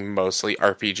playing mostly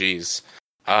RPGs.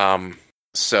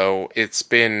 So it's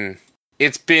been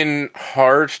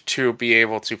hard to be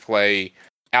able to play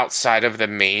outside of the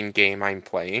main game I'm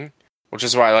playing, which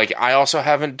is why like I also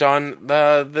haven't done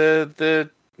the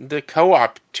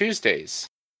co-op Tuesdays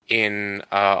in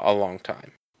a long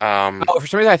time. For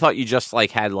some reason I thought you just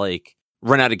like had like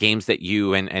run out of games that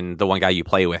you and the one guy you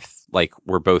play with like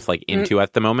were both like into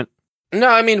at the moment. No,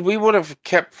 I mean we would have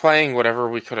kept playing whatever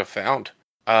we could have found.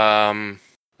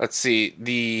 Let's see.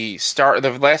 The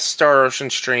last Star Ocean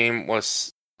stream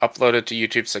was uploaded to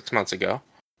YouTube 6 months ago.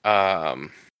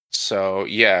 So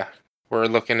yeah, we're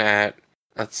looking at,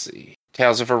 let's see,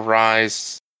 Tales of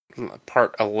Arise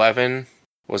Part 11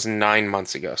 was 9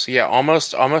 months ago. So yeah,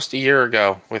 almost a year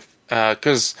ago. With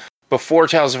because before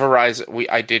Tales of Arise,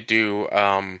 I did do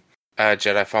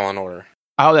Jedi Fallen Order.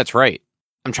 Oh, that's right.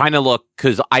 I'm trying to look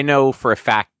because I know for a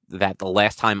fact that the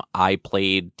last time I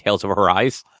played Tales of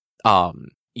Arise,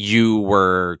 you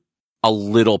were a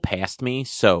little past me.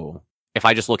 So if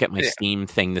I just look at my Steam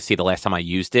thing to see the last time I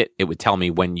used it, it would tell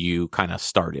me when you kind of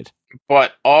started.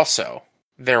 But also,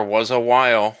 there was a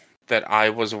while that I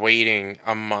was waiting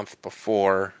a month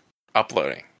before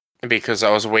uploading because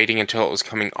I was waiting until it was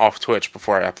coming off Twitch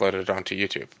before I uploaded it onto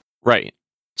YouTube. Right.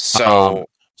 So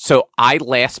I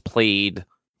last played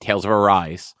Tales of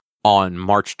Arise on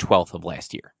March 12th of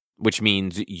last year, which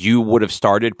means you would have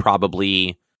started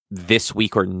probably this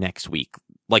week or next week,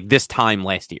 like this time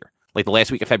last year, like the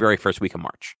last week of February, first week of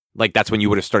March. Like that's when you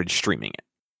would have started streaming it.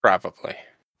 Probably.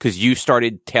 Because you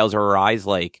started Tales of Arise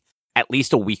like at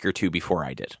least a week or two before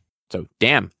I did. So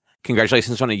damn,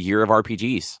 congratulations on a year of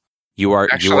RPGs. You are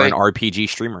an RPG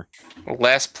streamer.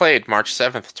 Last played March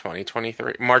 7th,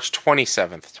 2023. March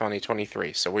 27th,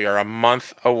 2023. So we are a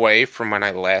month away from when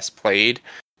I last played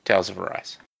Tales of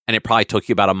Arise. And it probably took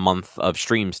you about a month of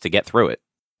streams to get through it.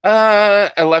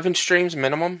 11 streams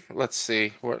minimum. Let's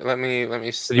see. Let me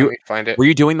find it. Were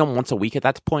you doing them once a week at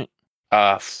that point?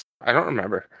 I don't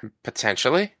remember.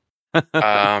 Potentially.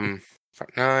 9.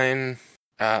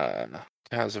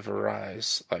 Tales of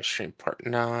Arise live stream part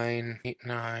 9, 8,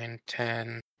 9,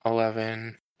 10,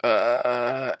 11.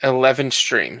 11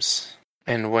 streams.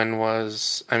 And when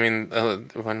was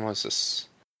this?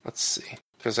 Let's see.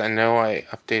 Because I know I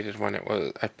updated when it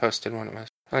was. I posted when it was.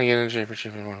 I get energy for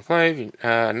streaming one play.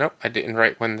 Nope, I didn't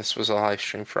write when this was a live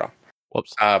stream from.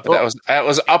 Whoops. But that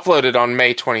was uploaded on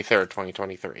May 23rd,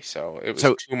 2023. So it was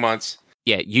 2 months.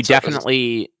 Yeah, you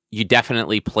definitely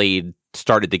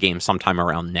started the game sometime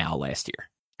around now last year.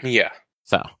 Yeah.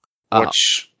 So,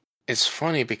 which is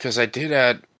funny because I did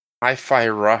add Hi-Fi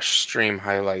Rush stream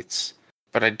highlights,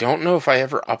 but I don't know if I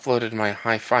ever uploaded my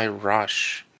Hi-Fi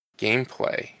Rush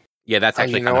gameplay. Yeah, that's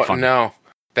actually kind of fun. No,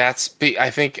 I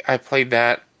think I played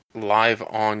that live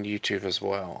on YouTube as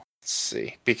well. Let's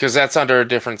see, because that's under a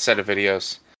different set of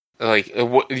videos. Like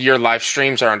your live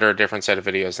streams are under a different set of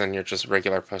videos than your just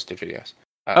regular posted videos.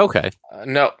 Okay.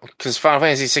 No, because Final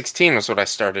Fantasy 16 was what I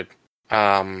started.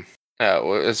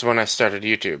 Is when I started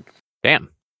YouTube. Damn,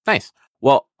 nice.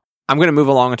 Well, I'm going to move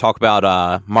along and talk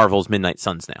about Marvel's Midnight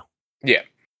Suns now. Yeah.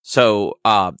 So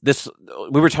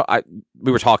we were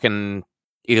talking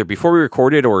either before we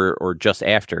recorded or just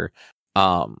after.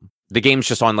 The game's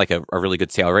just on like a really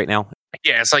good sale right now.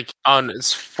 Yeah, it's like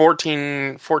it's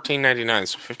 $14.99,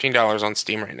 so $15 on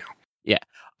Steam right now. Yeah.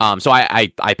 So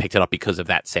I picked it up because of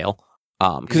that sale.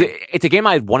 Because it's a game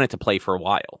I wanted to play for a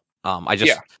while.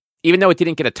 Even though it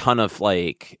didn't get a ton of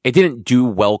it didn't do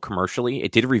well commercially,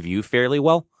 it did review fairly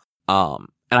well. And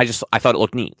I thought it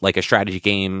looked neat, like a strategy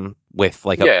game with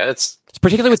it's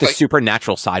particularly with the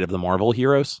supernatural side of the Marvel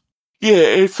heroes. Yeah,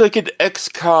 it's like an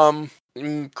XCOM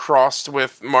crossed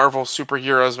with Marvel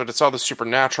superheroes, but it's all the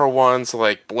supernatural ones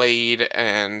like Blade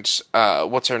and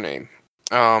what's her name?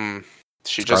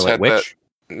 She just had Witch?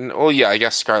 Well, yeah, I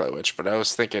guess Scarlet Witch, but I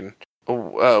was thinking,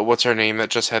 what's her name that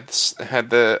just had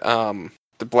the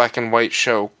black and white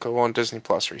show go on Disney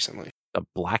Plus recently? The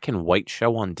black and white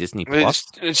show on Disney Plus?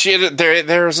 She had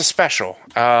there was a special.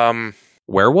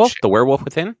 Werewolf? The Werewolf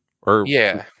Within? Or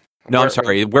yeah. No, I'm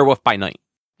sorry, Werewolf by Night.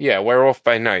 Yeah, Werewolf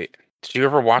by Night. Did you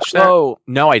ever watch that? Oh,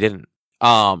 no, I didn't.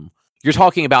 You're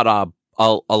talking about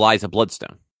Eliza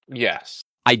Bloodstone. Yes.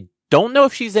 I don't know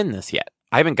if she's in this yet.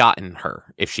 I haven't gotten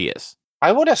her, if she is.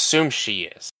 I would assume she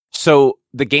is. So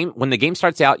when the game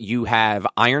starts out, you have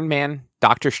Iron Man,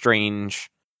 Doctor Strange,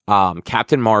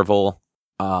 Captain Marvel,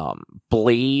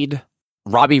 Blade,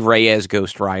 Robbie Reyes,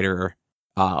 Ghost Rider,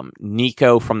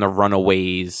 Nico from the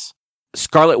Runaways.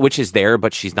 Scarlet Witch is there,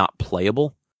 but she's not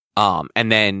playable.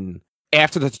 And then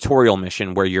after the tutorial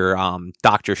mission where you're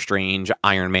Doctor Strange,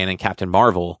 Iron Man, and Captain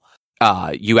Marvel,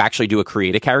 you actually do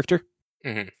create a character.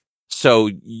 Mm-hmm. So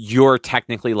you're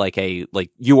technically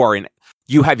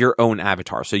you have your own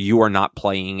avatar. So you are not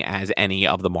playing as any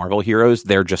of the Marvel heroes.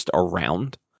 They're just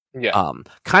around. Yeah.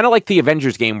 Kind of like the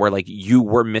Avengers game where you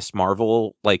were Miss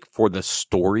Marvel, for the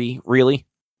story, really.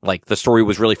 The story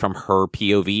was really from her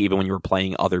POV, even when you were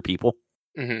playing other people.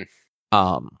 Mm-hmm.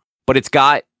 But it's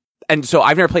got, and so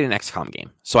I've never played an XCOM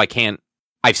game, so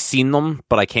I've seen them,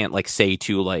 but I can't say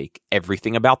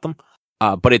everything about them.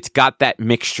 But it's got that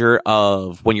mixture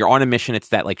of when you're on a mission, it's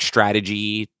that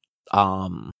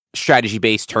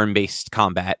strategy-based, turn-based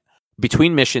combat.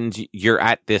 Between missions, you're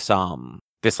at this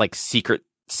secret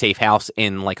safe house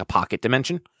in a pocket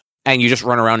dimension, and you just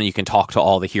run around and you can talk to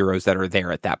all the heroes that are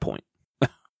there at that point.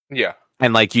 Yeah.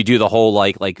 And like you do the whole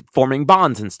like forming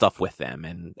bonds and stuff with them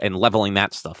and leveling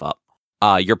that stuff up.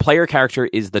 Your player character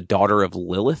is the daughter of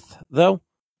Lilith, though,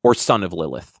 or son of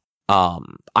Lilith.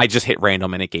 I just hit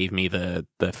random and it gave me the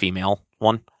female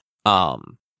one.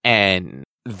 And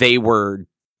they were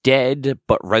dead,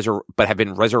 but have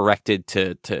been resurrected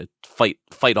to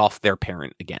fight off their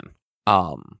parent again.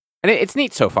 And it's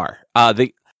neat so far.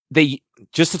 They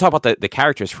just to talk about the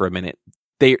characters for a minute.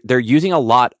 They're using a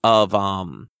lot of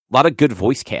good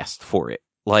voice cast for it.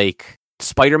 Like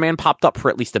Spider-Man popped up for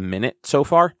at least a minute so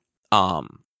far.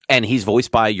 And he's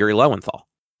voiced by Yuri Lowenthal.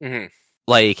 Mm-hmm.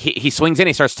 Like he swings in,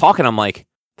 he starts talking. I'm like,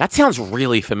 that sounds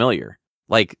really familiar.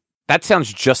 Like that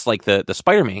sounds just like the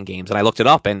Spider-Man games. And I looked it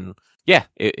up, and yeah,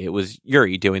 it was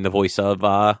Yuri doing the voice of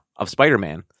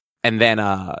Spider-Man. And then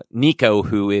Nico,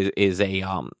 who is a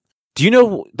do you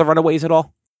know the Runaways at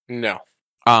all? No.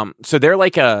 So they're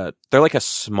like a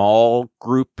small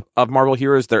group of Marvel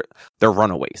heroes. They're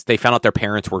runaways. They found out their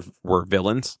parents were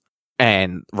villains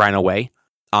and ran away.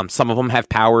 Some of them have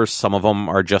powers. Some of them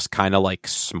are just kind of like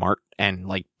smart and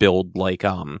like build like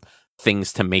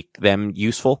things to make them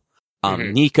useful.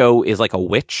 Nico is like a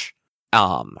witch.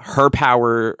 Her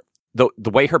power, the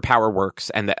way her power works,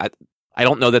 and I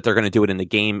don't know that they're going to do it in the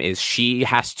game, is she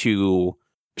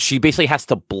basically has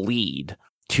to bleed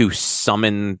to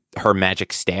summon her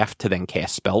magic staff to then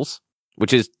cast spells,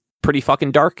 which is pretty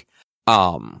fucking dark.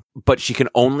 But she can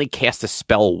only cast a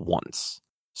spell once.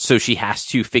 So she has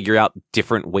to figure out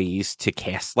different ways to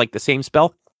cast like the same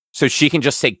spell. So she can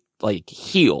just say like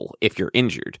heal if you're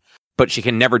injured, but she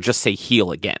can never just say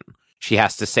heal again. She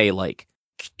has to say like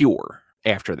cure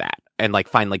after that and like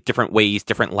find like different ways,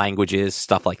 different languages,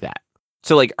 stuff like that.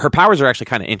 So like her powers are actually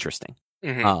kind of interesting.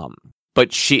 Mm-hmm.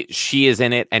 But she is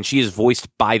in it, and she is voiced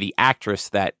by the actress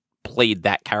that played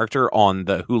that character on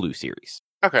the Hulu series.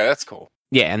 Okay, that's cool.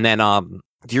 Yeah, and then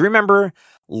do you remember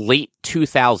late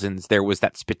 2000s there was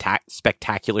that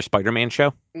spectacular Spider-Man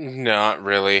show? Not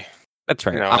really. That's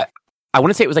right. No. I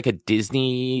want to say it was like a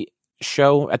Disney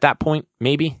show at that point,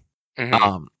 maybe.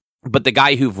 Mm-hmm. But the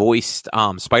guy who voiced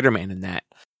Spider-Man in that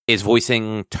is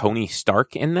voicing Tony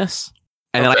Stark in this.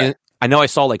 And then I know I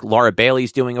saw like Laura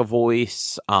Bailey's doing a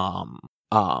voice.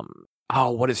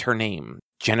 What is her name?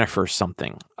 Jennifer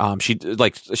something.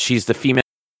 She's the female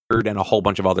and a whole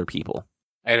bunch of other people.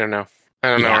 I don't know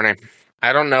her name.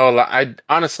 I don't know a lot. I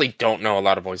honestly don't know a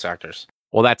lot of voice actors.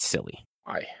 Well, that's silly.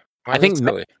 Why I think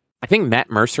silly? I think Matt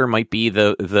Mercer might be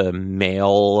the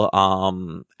male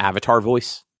Avatar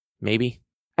voice, maybe.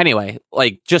 Anyway,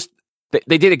 like just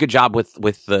they did a good job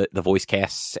with the voice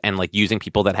casts and like using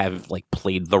people that have like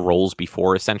played the roles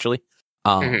before, essentially.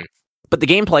 But the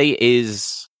gameplay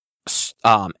is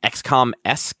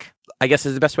XCOM-esque, I guess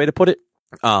is the best way to put it.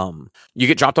 You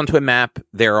get dropped onto a map.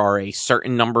 There are a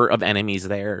certain number of enemies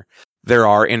there. There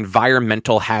are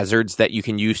environmental hazards that you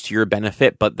can use to your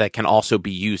benefit, but that can also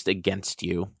be used against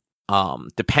you.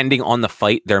 Depending on the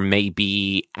fight, there may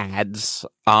be ads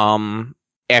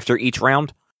after each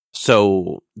round.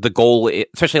 So the goal,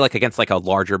 especially like against like a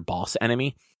larger boss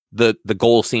enemy, the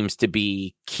goal seems to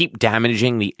be keep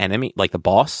damaging the enemy, like the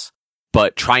boss,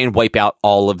 but try and wipe out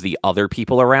all of the other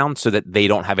people around so that they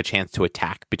don't have a chance to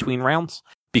attack between rounds,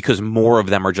 because more of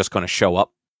them are just going to show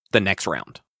up the next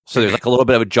round. So there's like a little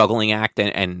bit of a juggling act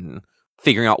and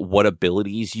figuring out what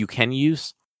abilities you can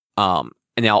use. And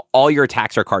now all your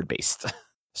attacks are card based.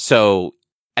 So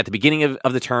at the beginning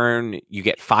of the turn, you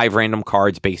get 5 random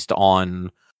cards based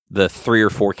on the 3 or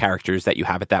 4 characters that you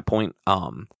have at that point.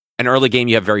 In early game,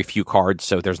 you have very few cards,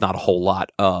 so there's not a whole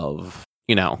lot of,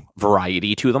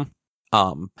 variety to them.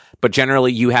 But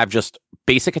generally, you have just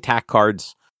basic attack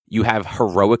cards. You have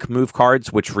heroic move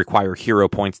cards, which require hero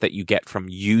points that you get from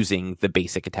using the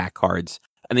basic attack cards.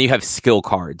 And then you have skill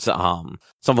cards. Some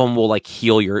of them will like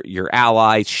heal your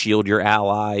allies, shield your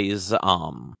allies,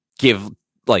 give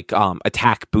like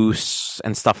attack boosts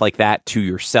and stuff like that to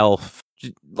yourself.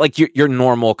 Like your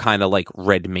normal kind of like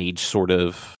red mage sort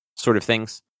of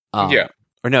things. Yeah.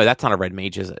 Or no, that's not a red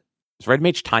mage, is it? Is red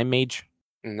mage time mage?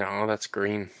 No, that's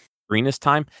green. Green is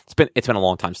time. It's been a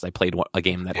long time since I played a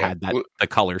game that had that the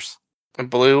colors.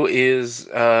 Blue is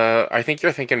I think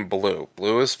you're thinking blue.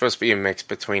 Blue is supposed to be a mix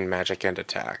between magic and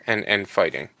attack and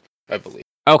fighting, I believe.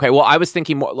 Okay, well I was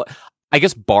thinking more, I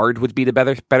guess Bard would be the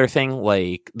better thing.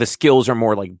 Like the skills are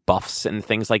more like buffs and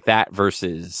things like that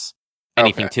versus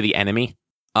anything to the enemy.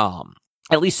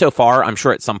 At least so far, I'm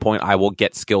sure at some point I will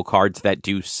get skill cards that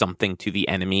do something to the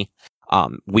enemy.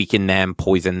 Weaken them,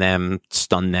 poison them,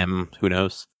 stun them, who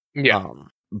knows? Yeah.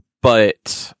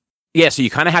 But yeah, so you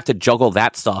kind of have to juggle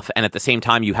that stuff, and at the same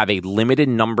time you have a limited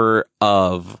number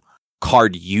of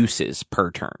card uses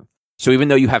per turn. So even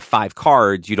though you have 5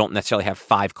 cards, you don't necessarily have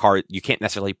 5 cards. You can't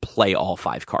necessarily play all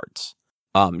 5 cards.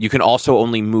 You can also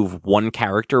only move one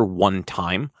character one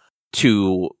time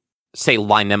to, say,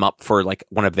 line them up for like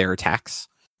one of their attacks.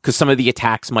 Because some of the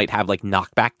attacks might have like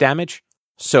knockback damage.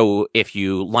 So if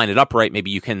you line it up right, maybe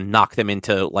you can knock them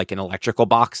into like an electrical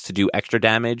box to do extra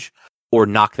damage, or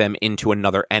knock them into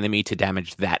another enemy to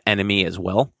damage that enemy as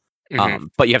well.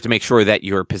 But you have to make sure that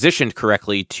you're positioned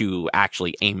correctly to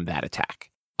actually aim that attack.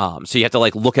 So you have to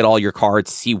like look at all your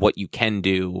cards, see what you can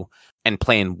do, and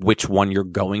plan which one you're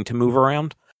going to move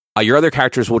around. Your other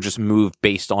characters will just move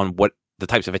based on what the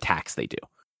types of attacks they do.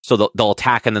 So they'll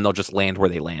attack and then they'll just land where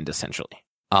they land, essentially.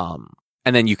 And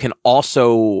then you can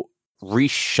also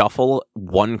reshuffle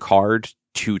one card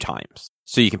 2 times.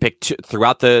 So you can pick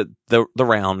throughout the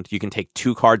round, you can take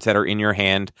 2 cards that are in your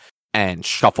hand and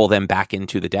shuffle them back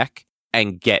into the deck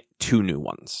and get 2 new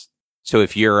ones. So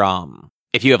if you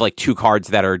have like 2 cards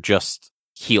that are just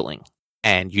healing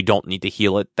and you don't need to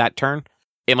heal it that turn,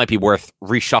 it might be worth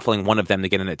reshuffling one of them to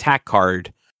get an attack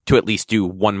card to at least do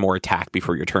one more attack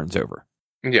before your turn's over.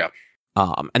 Yeah.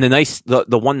 And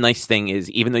the one nice thing is,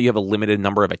 even though you have a limited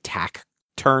number of attack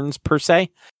turns per se,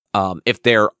 if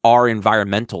there are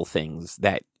environmental things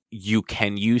that you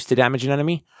can use to damage an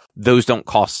enemy, those don't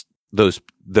cost those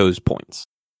points.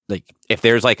 Like if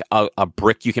there's like a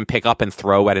brick you can pick up and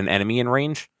throw at an enemy in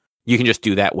range, you can just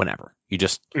do that whenever. You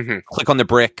just click on the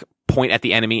brick, point at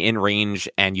the enemy in range,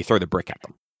 and you throw the brick at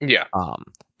them. Yeah.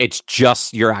 It's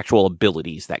just your actual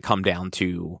abilities that come down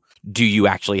to, do you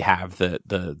actually have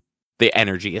the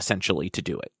energy essentially to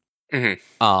do it?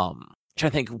 Trying to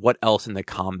think what else in the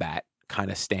combat kind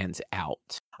of stands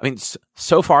out. I mean,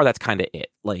 so far that's kind of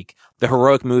it. Like the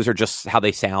heroic moves are just how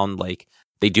they sound. Like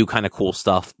they do kind of cool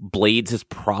stuff. Blades is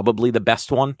probably the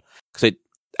best one, because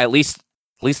at least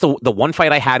the one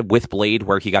fight I had with Blade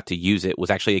where he got to use it was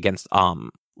actually against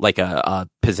like a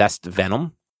possessed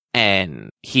Venom, and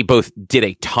he both did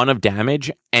a ton of damage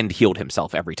and healed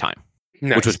himself every time.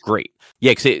 Nice. Which was great.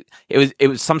 Yeah, because it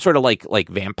was some sort of like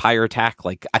vampire attack.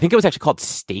 Like I think it was actually called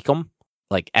Stake'em,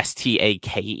 like Stake.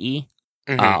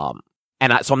 So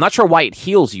I'm not sure why it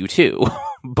heals you too,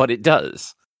 but it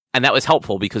does, and that was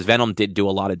helpful because Venom did do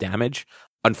a lot of damage.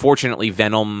 Unfortunately,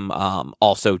 Venom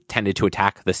also tended to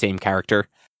attack the same character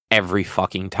every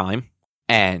fucking time,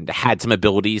 and had some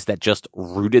abilities that just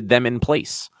rooted them in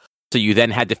place. So you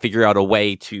then had to figure out a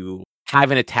way to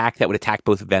have an attack that would attack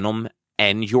both Venom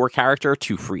and your character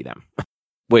to free them.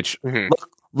 Which,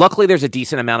 luckily, there's a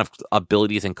decent amount of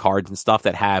abilities and cards and stuff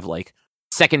that have like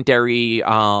secondary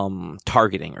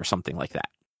targeting or something like that.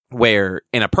 Where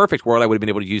in a perfect world, I would have been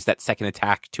able to use that second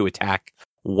attack to attack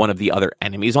one of the other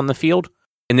enemies on the field.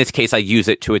 In this case, I use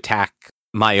it to attack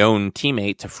my own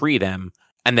teammate to free them,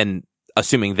 and then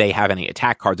assuming they have any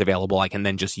attack cards available, I can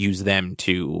then just use them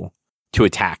to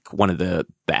attack one of the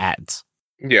ads.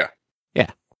 Yeah.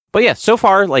 But yeah, so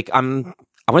far, like I want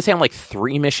to say I'm like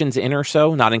 3 missions in or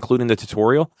so, not including the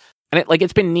tutorial, and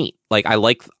it's been neat. Like I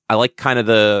like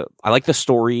the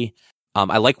story.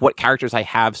 I like what characters I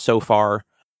have so far.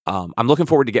 I'm looking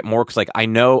forward to get more because like I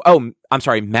know. Oh, I'm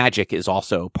sorry, Magic is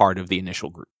also part of the initial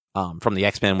group from the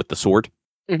X-Men with the sword.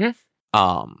 But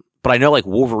I know like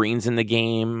Wolverine's in the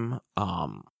game.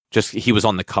 Just he was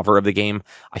on the cover of the game.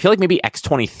 I feel like maybe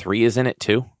X-23 is in it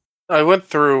too. I went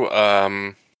through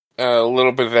a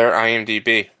little bit of their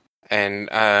IMDb, and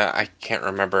I can't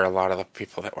remember a lot of the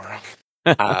people that were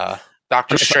on.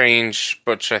 Doctor Strange,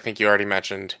 which I think you already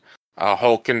mentioned.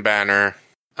 Hulk and Banner.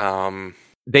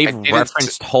 They've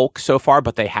referenced Hulk so far,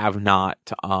 but they have not.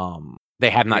 They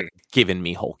have not given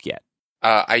me Hulk yet.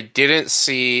 I didn't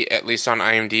see, at least on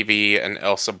IMDb, an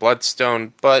Elsa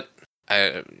Bloodstone, but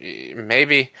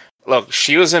maybe. Look,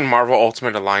 she was in Marvel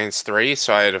Ultimate Alliance 3,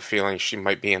 so I had a feeling she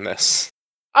might be in this.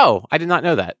 Oh, I did not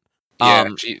know that. Yeah,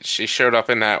 she showed up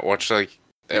in that, which like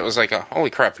it was like holy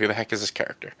crap, who the heck is this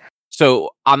character? So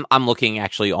I'm looking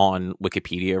actually on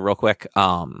Wikipedia real quick.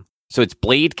 So it's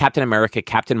Blade, Captain America,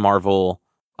 Captain Marvel,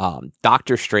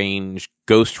 Doctor Strange,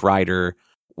 Ghost Rider,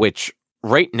 which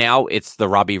right now it's the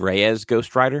Robbie Reyes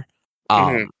Ghost Rider.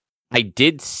 I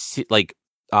did see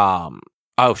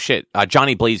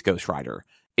Johnny Blaze Ghost Rider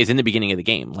is in the beginning of the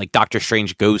game. Like Doctor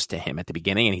Strange goes to him at the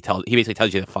beginning and he basically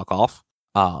tells you to fuck off.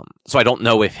 So I don't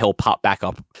know if he'll pop back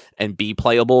up and be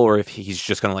playable or if he's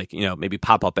just gonna maybe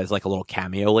pop up as like a little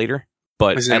cameo later.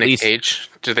 But was it Nick Cage?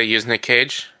 Did they use Nick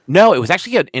Cage? No, it was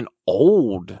actually an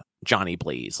old Johnny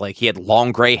Blaze. Like he had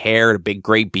long gray hair, a big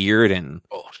gray beard, and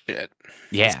oh shit.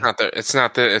 Yeah. It's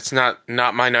not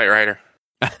my Knight Rider.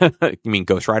 You mean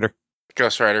Ghost Rider?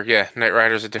 Ghost Rider, yeah. Knight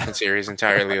Rider is a different series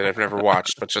entirely that I've never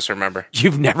watched, but just remember.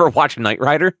 You've never watched Knight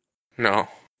Rider? No.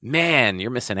 Man,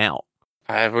 you're missing out.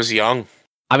 I was young.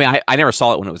 I mean, I never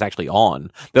saw it when it was actually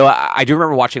on. Though I do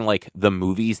remember watching like the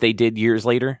movies they did years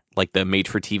later, like the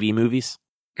made-for-TV movies.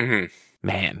 Mm-hmm.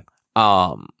 Man.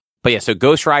 But yeah, so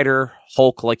Ghost Rider,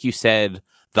 Hulk, like you said,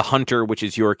 the Hunter, which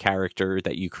is your character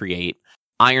that you create,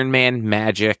 Iron Man,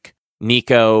 Magic,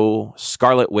 Nico,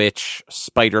 Scarlet Witch,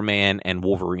 Spider-Man, and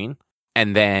Wolverine.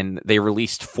 And then they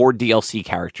released 4 DLC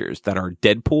characters that are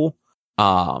Deadpool,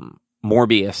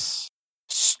 Morbius,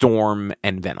 Storm,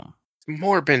 and Venom.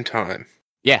 Morbin time.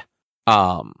 Yeah.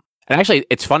 And actually,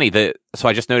 it's funny so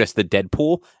I just noticed the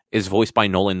Deadpool is voiced by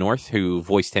Nolan North, who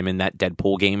voiced him in that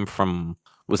Deadpool game from,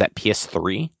 was that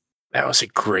PS3? That was a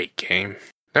great game.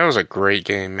 That was a great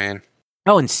game, man.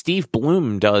 Oh, and Steve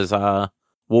Bloom does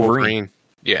Wolverine.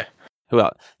 Yeah. Who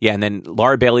else? Yeah, and then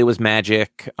Laura Bailey was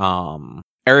Magic.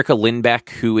 Erica Lindbeck,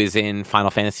 who is in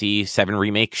Final Fantasy VII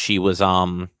Remake, she was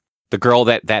the girl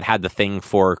that had the thing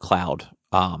for Cloud.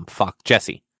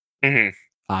 Jessie.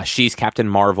 Mm-hmm. She's Captain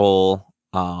Marvel.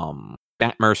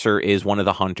 Matt Mercer is one of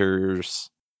the Hunters.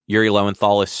 Yuri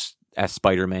Lowenthal is as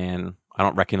Spider-Man. I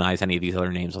don't recognize any of these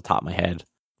other names off the top of my head.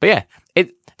 But yeah,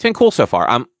 it's been cool so far.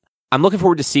 I'm looking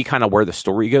forward to see kind of where the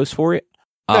story goes for it.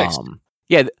 Nice.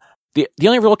 Yeah, the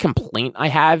only real complaint I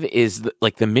have is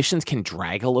like the missions can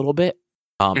drag a little bit,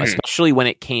 especially when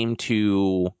it came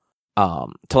to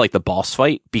like the boss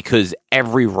fight, because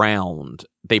every round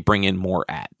they bring in more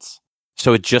ads.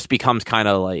 So it just becomes kind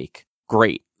of like,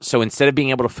 great. So instead of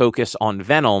being able to focus on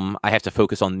Venom, I have to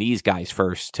focus on these guys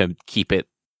first to keep it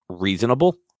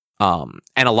reasonable. And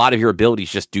a lot of your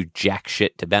abilities just do jack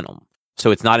shit to Venom.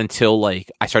 So it's not until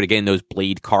like I started getting those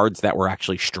blade cards that were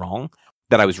actually strong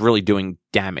that I was really doing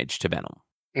damage to Venom.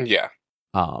 Yeah.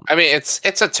 I mean, it's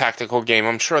a tactical game.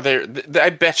 I'm sure I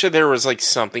bet you there was like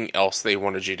something else they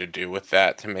wanted you to do with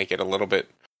that to make it a little bit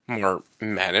more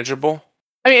manageable.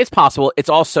 I mean, it's possible. It's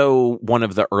also one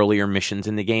of the earlier missions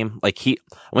in the game. Like I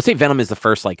want to say Venom is the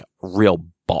first like real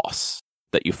boss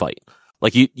that you fight.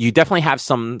 Like you definitely have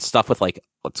some stuff with like,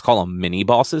 let's call them mini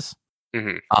bosses.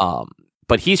 Mm-hmm.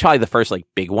 But he's probably the first like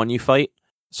big one you fight.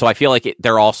 So I feel like it's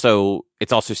also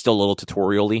still a little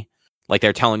tutorial-y. Like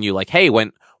they're telling you like, hey,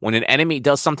 when an enemy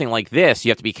does something like this,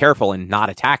 you have to be careful and not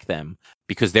attack them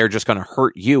because they're just going to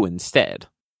hurt you instead.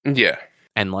 Yeah.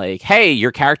 And like, hey,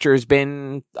 your character has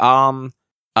been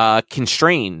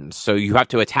constrained, so you have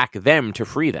to attack them to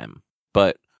free them.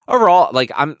 But overall,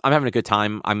 like I'm having a good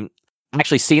time. I'm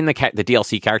actually seeing the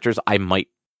DLC characters. I might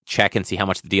check and see how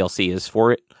much the DLC is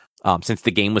for it. Since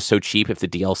the game was so cheap, if the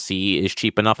DLC is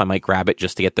cheap enough, I might grab it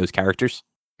just to get those characters.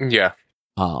 Yeah.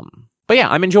 But yeah,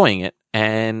 I'm enjoying it,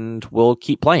 and we'll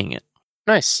keep playing it.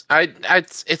 Nice.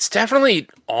 It's definitely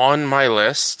on my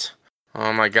list.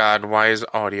 Oh my god, why is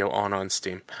audio on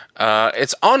Steam?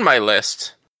 It's on my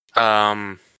list.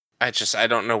 I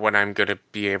don't know when I'm gonna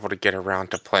be able to get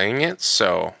around to playing it,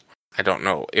 so I don't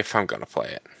know if I'm gonna play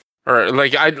it. Or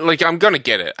I'm gonna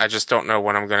get it. I just don't know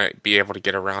when I'm gonna be able to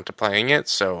get around to playing it,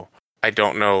 so I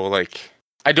don't know when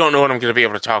I'm gonna be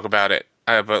able to talk about it.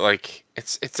 But like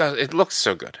it looks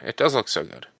so good. It does look so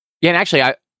good. Yeah, and actually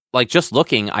I like just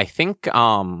looking, I think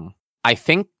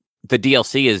the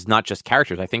DLC is not just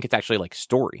characters. I think it's actually like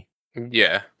story.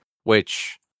 Yeah.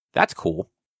 Which that's cool.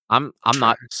 I'm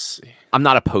not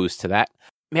opposed to that.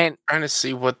 Man, trying to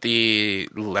see what the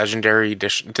Legendary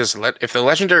Edition if the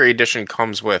Legendary Edition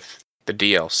comes with the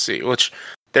DLC, which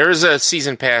there is a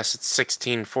season pass. It's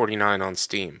 $16.49 on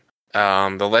Steam.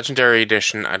 The Legendary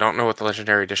Edition, I don't know what the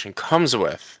Legendary Edition comes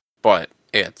with, but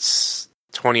it's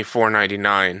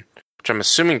 $24.99, which I'm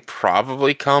assuming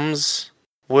probably comes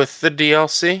with the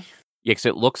DLC. Yeah, because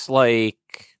it looks like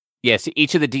yes,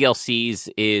 each of the DLCs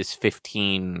is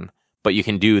 $15, but you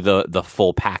can do the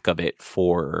full pack of it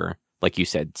for, like you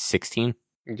said, $16.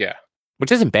 Yeah.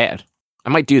 Which isn't bad. I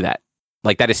might do that.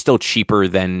 Like, that is still cheaper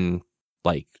than,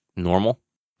 like, normal.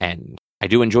 And I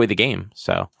do enjoy the game.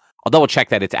 So I'll double check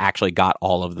that it's actually got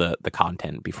all of the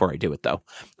content before I do it, though.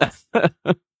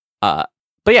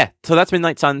 But yeah, so that's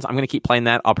Midnight Suns. I'm going to keep playing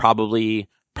that. I'll probably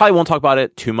won't talk about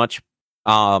it too much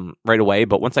right away.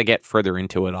 But once I get further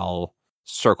into it, I'll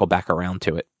circle back around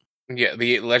to it. Yeah,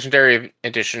 the Legendary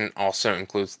Edition also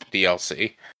includes the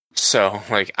DLC. So,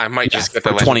 like, I might just get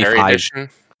the Legendary Edition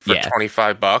for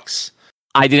 $25.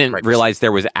 I didn't realize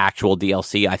there was actual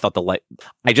DLC. I thought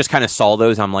I just kind of saw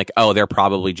those. I'm like, oh, they're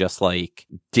probably just like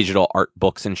digital art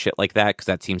books and shit like that, because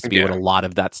that seems to be what a lot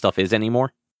of that stuff is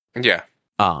anymore. Yeah.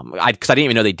 Because I didn't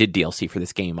even know they did DLC for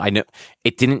this game. I know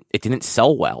it didn't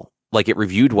sell well. Like, it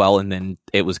reviewed well, and then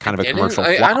it was kind of a commercial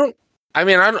flop.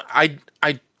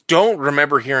 I don't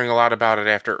remember hearing a lot about it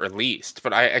after it released,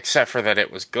 but except for that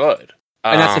it was good.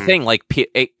 And that's the thing, like,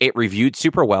 it reviewed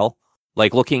super well.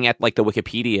 Like, looking at, like, the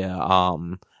Wikipedia,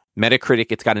 Metacritic,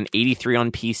 it's got an 83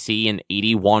 on PC, an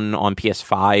 81 on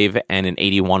PS5, and an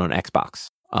 81 on Xbox.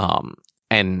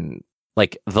 And,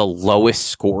 like, the lowest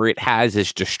score it has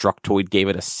is Destructoid gave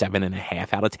it a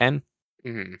 7.5 out of 10.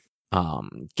 Mm-hmm.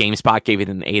 GameSpot gave it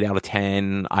an 8 out of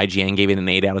 10. IGN gave it an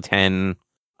 8 out of 10.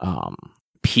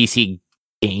 PC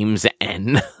Games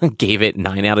N gave it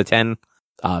 9 out of 10.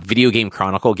 Video Game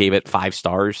Chronicle gave it 5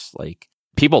 stars. Like,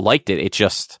 people liked it.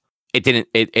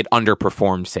 It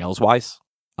underperformed sales wise.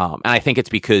 And I think it's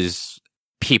because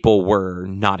people were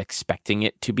not expecting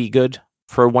it to be good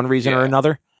for one reason or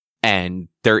another. And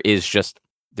there's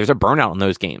a burnout on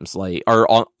those games, like,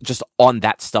 or on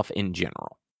that stuff in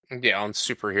general. Yeah, on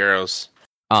superheroes.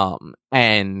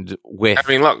 And with, I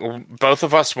mean, look, both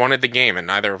of us wanted the game and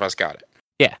neither of us got it.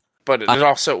 Yeah. But it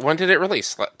also, when did it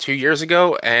release? 2 years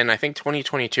ago, and I think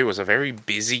 2022 was a very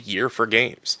busy year for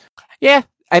games. Yeah,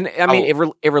 and I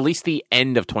mean, it released the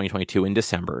end of 2022 in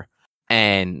December,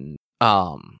 and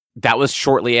that was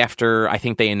shortly after I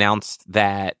think they announced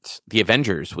that the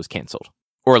Avengers was canceled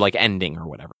or like ending or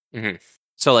whatever. Mm-hmm.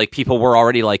 So like people were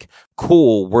already like,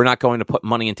 "Cool, we're not going to put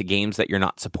money into games that you're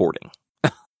not supporting."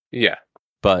 Yeah,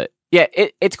 but yeah,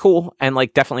 it's cool and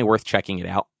like definitely worth checking it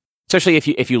out. Especially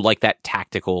if you like that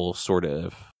tactical sort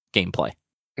of gameplay.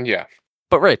 Yeah.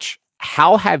 But Rich,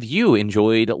 how have you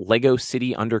enjoyed Lego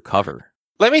City Undercover?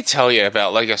 Let me tell you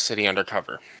about Lego City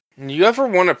Undercover. You ever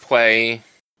want to play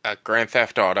Grand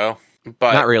Theft Auto,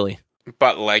 but not really,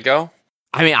 but Lego?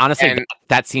 I mean, honestly,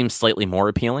 that seems slightly more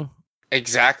appealing.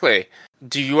 Exactly.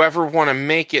 Do you ever want to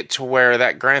make it to where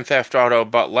that Grand Theft Auto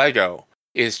but Lego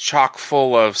is chock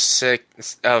full of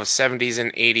 70s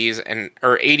and 80s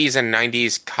or 80s and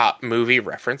 90s cop movie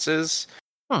references?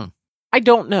 I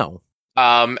don't know.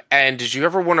 And did you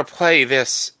ever want to play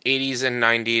this 80s and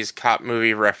 90s cop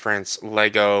movie reference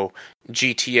Lego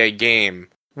GTA game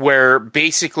where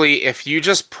basically if you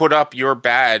just put up your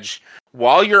badge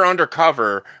while you're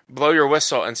undercover, blow your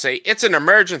whistle and say it's an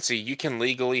emergency, you can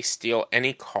legally steal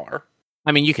any car?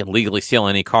 I mean, you can legally steal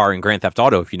any car in Grand Theft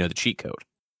Auto if you know the cheat code.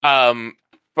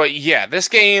 But yeah, this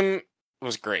game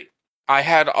was great. I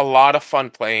had a lot of fun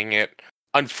playing it.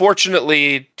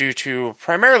 Unfortunately, due to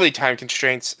primarily time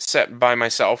constraints set by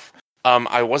myself,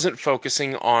 I wasn't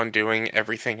focusing on doing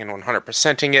everything and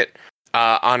 100%ing it.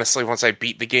 Honestly, once I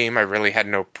beat the game, I really had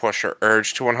no push or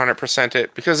urge to 100%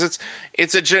 it because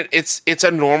it's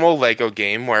a normal Lego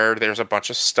game where there's a bunch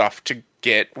of stuff to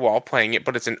get while playing it,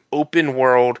 but it's an open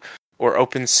world or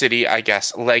open city, I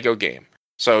guess, Lego game.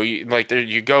 So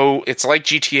you go. It's like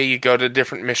GTA. You go to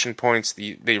different mission points.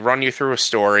 They run you through a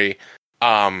story,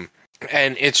 and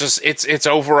it's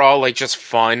overall like just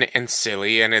fun and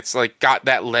silly, and it's like got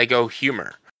that Lego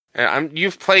humor. And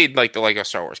you've played like the Lego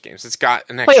Star Wars games. It's got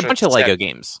an extra play a bunch of Lego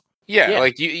games. Yeah,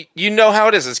 like you know how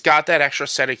it is. It's got that extra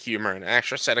set of humor and an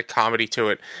extra set of comedy to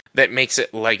it that makes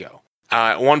it Lego.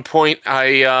 At one point,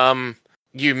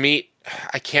 you meet.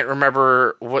 I can't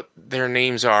remember what their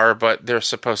names are, but they're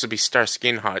supposed to be Starsky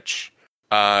and Hutch.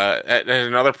 At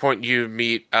another point, you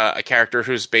meet a character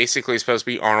who's basically supposed to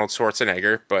be Arnold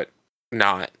Schwarzenegger, but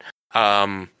not.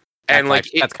 And that's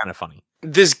kind of funny.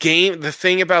 This game, the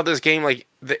thing about this game, like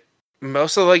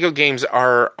most of the Lego games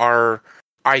are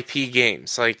IP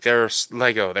games. Like they're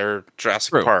Lego, they're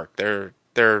Jurassic Park, they're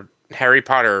Harry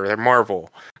Potter, they're Marvel.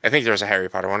 I think there's a Harry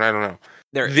Potter one. I don't know.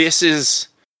 This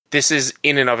is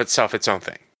in and of itself its own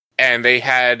thing. And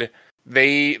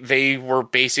they were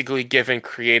basically given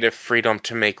creative freedom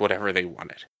to make whatever they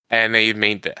wanted. And they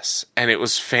made this. And it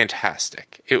was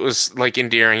fantastic. It was like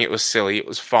endearing, it was silly, it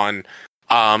was fun.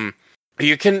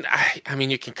 You can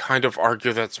kind of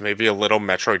argue that's maybe a little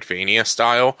Metroidvania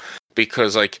style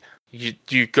because like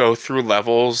you go through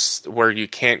levels where you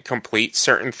can't complete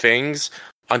certain things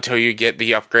until you get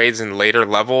the upgrades in later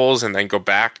levels and then go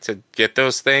back to get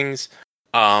those things.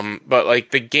 But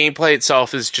like the gameplay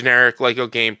itself is generic Lego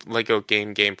game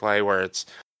gameplay where it's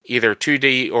either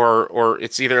 2D or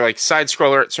it's either like side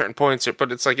scroller at certain points,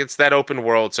 but it's like it's that open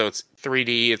world, so it's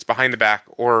 3D, it's behind the back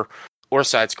or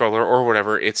side scroller or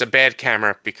whatever. It's a bad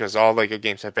camera because all Lego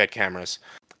games have bad cameras.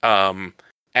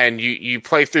 And you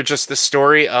play through just the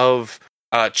story of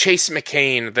Chase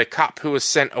McCain, the cop who was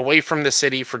sent away from the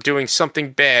city for doing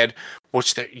something bad,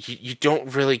 which you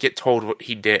don't really get told what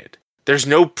he did. There's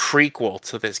no prequel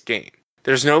to this game.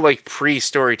 There's no like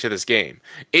pre-story to this game.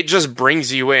 It just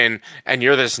brings you in, and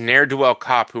you're this ne'er-do-well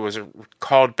cop who was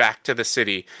called back to the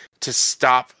city to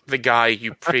stop the guy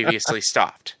you previously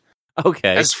stopped.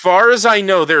 Okay. As far as I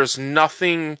know, there's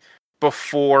nothing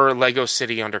before Lego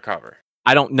City Undercover.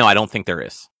 I don't think there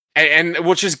is. and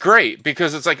which is great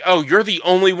because it's like, oh, you're the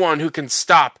only one who can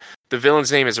stop. The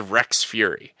villain's name is Rex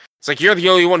Fury. It's like you're the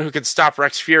only one who can stop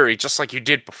Rex Fury, just like you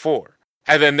did before.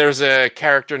 And then there's a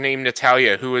character named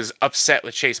Natalia who is upset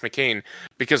with Chase McCain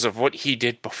because of what he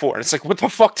did before. And it's like, what the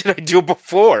fuck did I do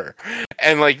before?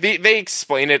 And like they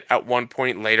explain it at one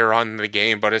point later on in the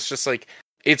game, but it's just like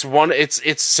it's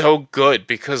so good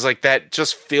because like that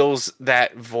just fills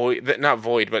that void, that not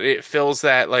void, but it fills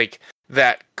that like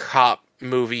that cop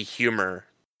movie humor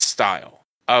style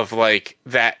of like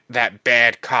that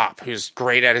bad cop who's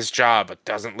great at his job but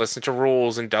doesn't listen to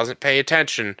rules and doesn't pay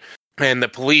attention. And the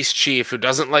police chief who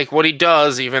doesn't like what he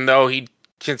does, even though he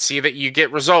can see that you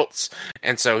get results.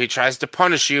 And so he tries to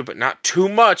punish you, but not too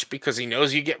much because he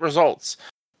knows you get results.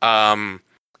 And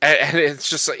it's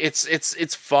just,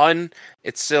 it's fun.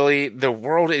 It's silly. The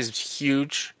world is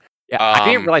huge. Yeah, I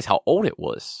didn't realize how old it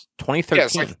was.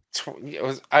 2013.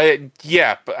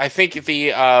 Yeah, but I think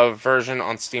the version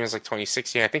on Steam is like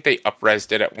 2016. I think they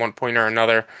up-resed it at one point or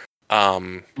another.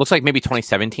 Looks like maybe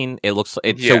 2017. So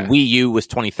Wii U was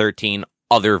 2013.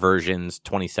 Other versions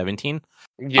 2017.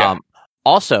 Yeah.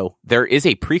 Also, there is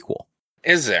a prequel.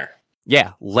 Is there?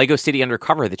 Yeah, Lego City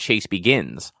Undercover: The Chase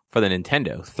Begins for the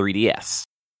Nintendo 3DS.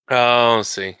 Oh,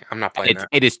 see, I'm not playing that.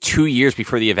 It is 2 years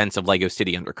before the events of Lego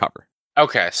City Undercover.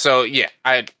 Okay, so yeah,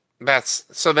 then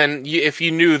if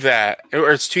you knew that,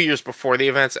 or it's 2 years before the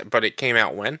events, but it came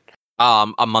out when?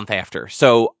 A month after.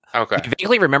 So. Okay.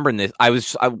 Vaguely remembering this,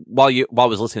 while I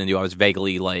was listening to you, I was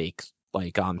vaguely like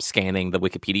scanning the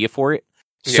Wikipedia for it.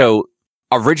 Yeah. So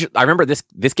I remember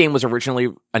this game was originally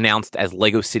announced as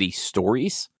Lego City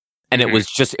Stories, and it was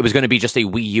going to be just a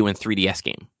Wii U and 3DS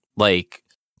game, like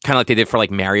kind of like they did for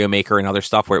like Mario Maker and other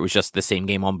stuff, where it was just the same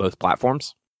game on both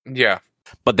platforms. Yeah.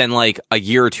 But then like a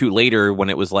year or two later, when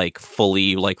it was like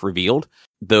fully like revealed,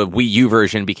 the Wii U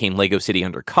version became Lego City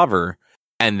Undercover.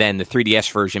 And then the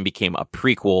 3DS version became a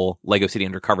prequel, Lego City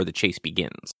Undercover: The Chase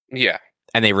Begins. Yeah.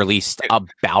 And they released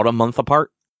about a month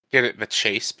apart. Get it? The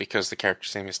Chase, because the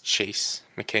character's name is Chase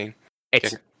McCain.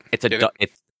 It's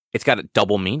got a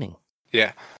double meaning.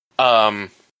 Yeah.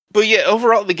 But yeah,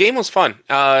 overall, the game was fun.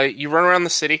 You run around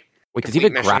the city. Wait, does he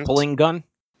have a grappling gun?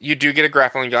 You do get a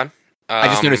grappling gun. I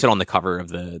just noticed it on the cover of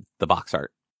the box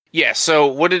art. Yeah, so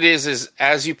what it is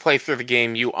as you play through the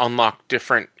game, you unlock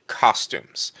different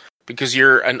costumes. Because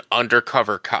you're an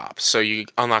undercover cop, so you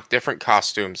unlock different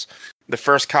costumes. The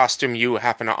first costume you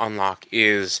happen to unlock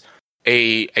is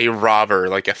a robber,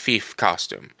 like a thief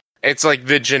costume. It's like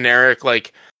the generic,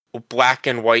 like black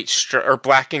and white or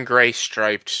black and gray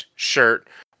striped shirt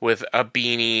with a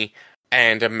beanie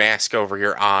and a mask over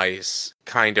your eyes,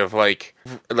 kind of like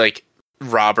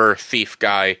robber thief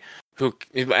guy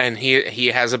and he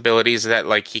has abilities that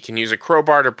like he can use a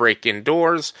crowbar to break in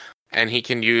doors. And he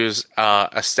can use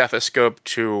a stethoscope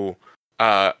to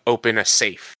open a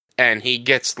safe. And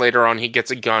later on, he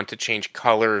gets a gun to change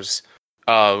colors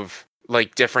of,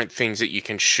 like, different things that you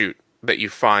can shoot, that you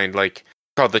find, like,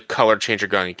 called the color changer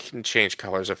gun. You can change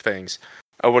colors of things,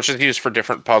 which is used for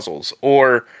different puzzles.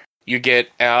 Or you get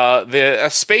a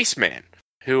spaceman,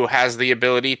 who has the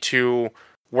ability to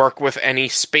work with any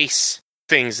space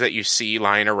things that you see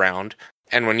lying around.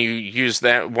 And when you use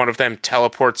that, one of them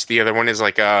teleports. The other one is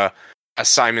like a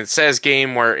Simon Says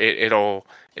game where it'll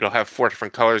have 4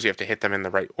 different colors. You have to hit them in the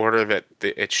right order that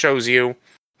it shows you.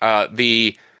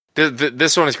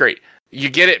 This one is great. You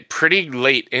get it pretty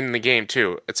late in the game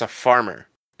too. It's a farmer,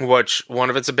 which one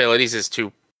of its abilities is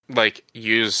to like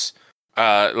use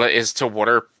is to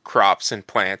water crops and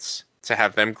plants to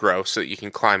have them grow so that you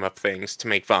can climb up things to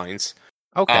make vines.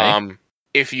 Okay.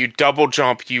 If you double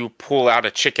jump, you pull out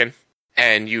a chicken.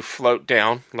 And you float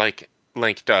down like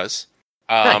Link does.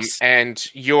 Nice. And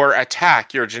your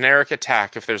generic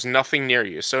attack, if there's nothing near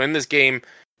you. So in this game,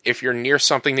 if you're near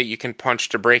something that you can punch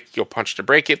to break, you'll punch to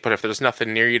break it. But if there's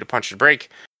nothing near you to punch to break,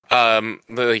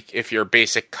 like if you're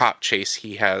basic cop chase,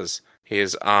 he has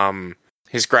his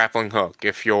grappling hook.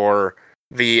 If you're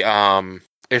the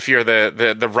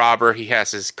robber, he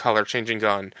has his color changing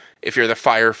gun. If you're the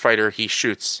firefighter, he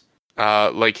shoots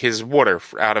like his water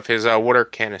out of his water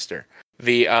canister.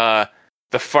 The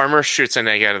farmer shoots an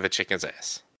egg out of the chicken's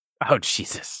ass. Oh,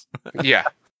 Jesus. Yeah.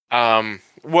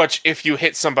 Which, if you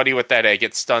hit somebody with that egg,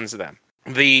 it stuns them.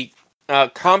 The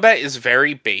combat is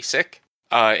very basic.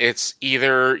 It's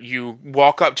either you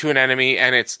walk up to an enemy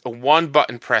and it's a one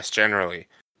button press generally.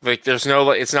 Like it's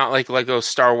not like Lego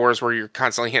Star Wars where you're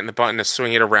constantly hitting the button to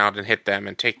swing it around and hit them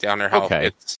and take down their health.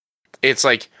 Okay. It's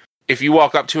like if you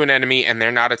walk up to an enemy and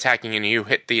they're not attacking and you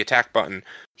hit the attack button,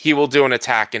 he will do an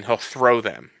attack and he'll throw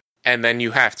them. And then you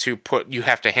have to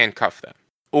handcuff them.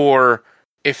 Or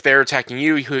if they're attacking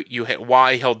you, you hit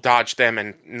Y, he'll dodge them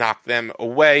and knock them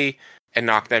away and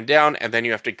knock them down, and then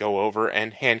you have to go over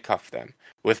and handcuff them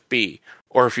with B.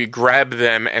 Or if you grab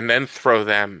them and then throw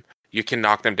them, you can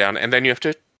knock them down, and then you have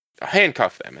to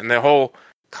handcuff them. And the whole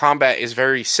combat is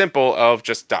very simple of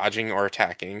just dodging or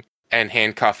attacking and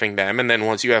handcuffing them. And then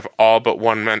once you have all but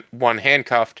one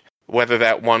handcuffed, whether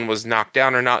that one was knocked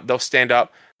down or not, they'll stand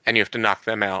up, and you have to knock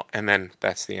them out, and then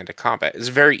that's the end of combat. It's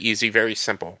very easy, very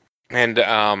simple. And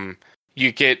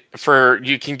you can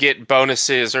get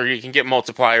bonuses, or you can get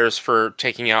multipliers for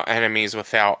taking out enemies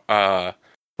without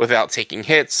taking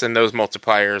hits, and those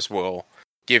multipliers will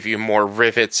give you more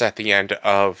rivets at the end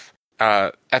of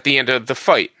the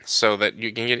fight, so that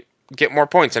you can get more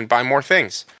points and buy more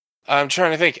things. I'm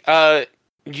trying to think.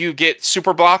 You get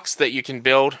super blocks that you can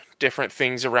build different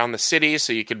things around the city,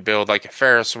 so you could build like a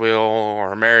Ferris wheel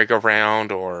or a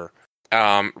merry-go-round or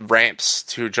ramps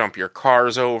to jump your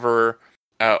cars over,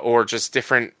 or just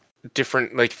different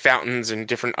like fountains and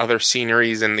different other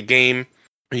sceneries in the game.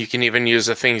 You can even use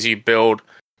the things you build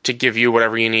to give you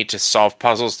whatever you need to solve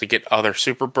puzzles to get other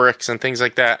super bricks and things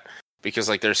like that. Because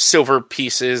like there's silver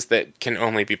pieces that can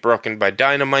only be broken by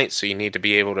dynamite, so you need to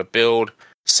be able to build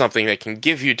something that can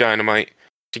give you dynamite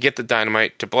to get the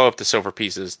dynamite, to blow up the silver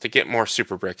pieces, to get more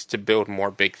super bricks, to build more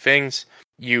big things.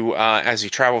 You, as you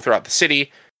travel throughout the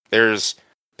city, there's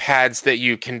pads that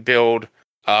you can build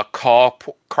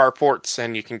carports,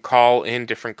 and you can call in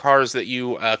different cars that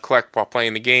you collect while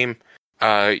playing the game.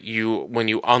 When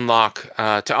you unlock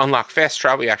to unlock fast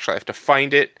travel, you actually have to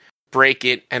find it, break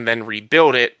it, and then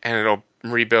rebuild it, and it'll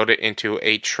rebuild it into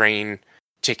a train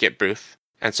ticket booth.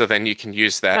 And so then you can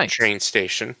use that train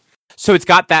station. So it's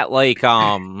got that like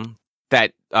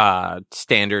that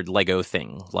standard Lego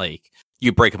thing, like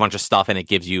you break a bunch of stuff and it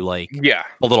gives you like the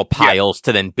little piles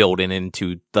to then build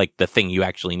into like the thing you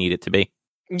actually need it to be.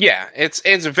 Yeah, it's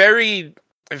very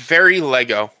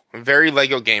Lego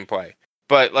gameplay.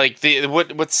 But like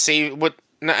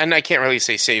and I can't really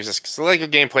say saves this because the Lego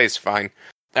gameplay is fine.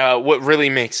 What really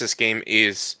makes this game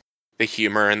is the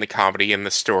humor and the comedy and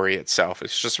the story itself.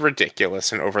 It's just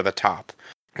ridiculous and over the top.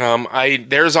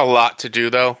 There's a lot to do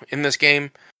though in this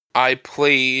game. I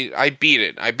beat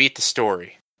it. I beat the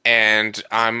story, and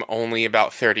I'm only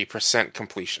about 30%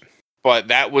 completion. But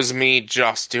that was me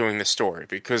just doing the story,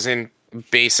 because in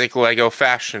basic Lego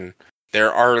fashion,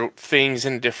 there are things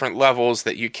in different levels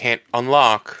that you can't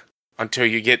unlock until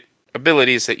you get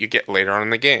abilities that you get later on in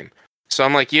the game. So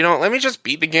I'm like, let me just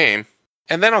beat the game,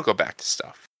 and then I'll go back to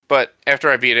stuff. But after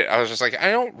I beat it, I was just like,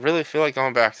 I don't really feel like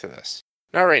going back to this.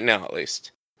 Not right now, at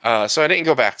least. So I didn't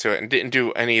go back to it and didn't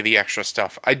do any of the extra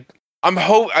stuff. I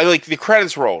like the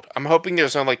credits rolled. I'm hoping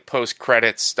there's no like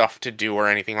post-credits stuff to do or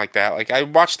anything like that. Like I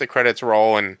watched the credits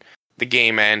roll and the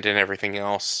game end and everything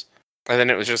else. And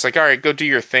then it was just like, all right, go do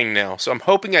your thing now. So I'm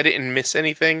hoping I didn't miss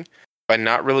anything by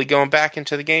not really going back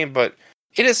into the game, but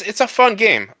it's a fun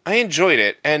game. I enjoyed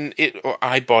it, and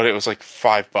I bought it was like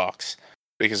 $5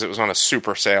 because it was on a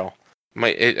super sale.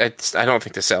 I don't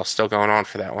think the sale's still going on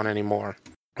for that one anymore.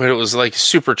 But it was like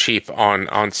super cheap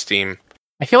on Steam.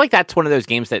 I feel like that's one of those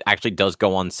games that actually does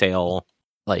go on sale,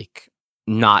 like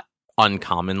not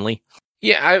uncommonly.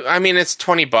 Yeah, I mean it's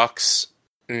 $20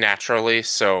 naturally,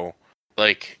 so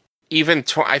like even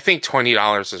I think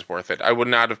 $20 is worth it. I would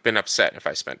not have been upset if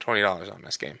I spent $20 on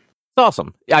this game. It's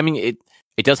awesome. I mean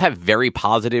it does have very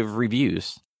positive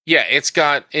reviews. Yeah,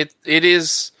 it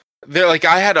is. They're like,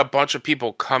 I had a bunch of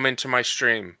people come into my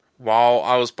stream while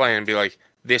I was playing and be like,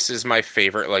 this is my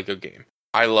favorite Lego game.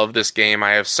 I love this game.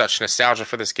 I have such nostalgia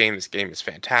for this game. This game is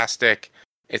fantastic.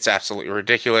 It's absolutely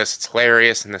ridiculous. It's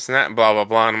hilarious and this and that and blah, blah,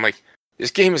 blah. And I'm like,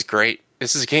 this game is great.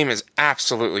 This game is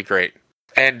absolutely great.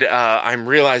 And I'm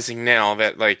realizing now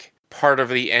that like part of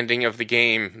the ending of the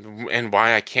game and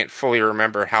why I can't fully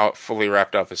remember how it fully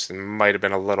wrapped up is it might have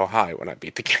been a little high when I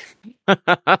beat the game.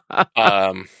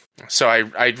 So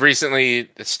I recently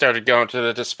started going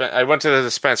to I went to the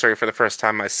dispensary for the first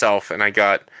time myself, and I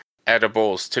got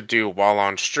edibles to do while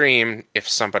on stream if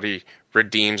somebody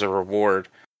redeems a reward.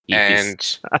 Yes.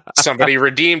 And somebody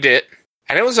redeemed it,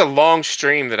 and it was a long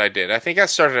stream that I did. I think I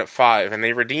started at 5, and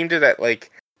they redeemed it at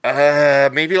like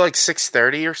maybe like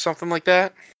 6:30 or something like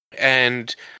that.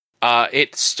 And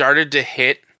it started to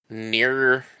hit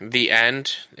near the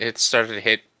end. It started to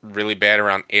hit really bad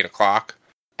around 8 o'clock.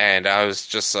 And I was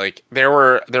just like, there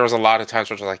was a lot of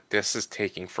times where I was like, this is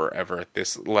taking forever.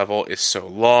 This level is so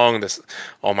long.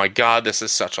 Oh my god, this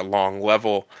is such a long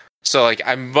level. So like,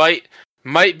 I might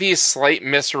be a slight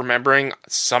misremembering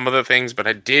some of the things, but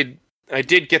I did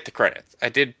get the credits. I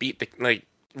did beat the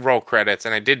roll credits,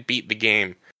 and I did beat the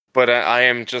game. But I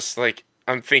am just like,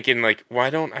 I'm thinking like, why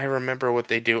don't I remember what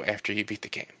they do after you beat the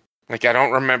game? Like, I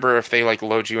don't remember if they like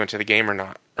load you into the game or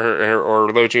not, or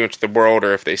load you into the world,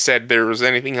 or if they said there was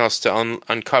anything else to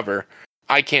uncover.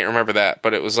 I can't remember that,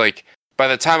 but it was like by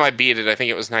the time I beat it, I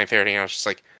think it was 9:30, and I was just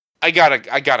like, I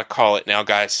gotta call it now,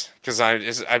 guys, because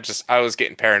I was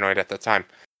getting paranoid at the time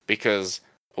because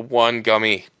one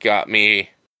gummy got me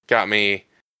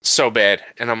so bad,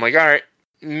 and I'm like, all right,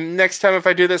 next time if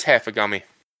I do this, half a gummy.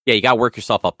 Yeah, you gotta work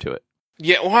yourself up to it.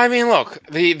 Yeah, well, I mean, look,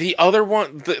 the other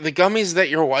one, the gummies that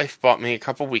your wife bought me a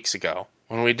couple weeks ago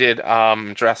when we did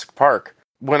Jurassic Park,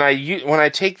 when I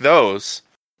take those,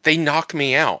 they knock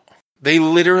me out. They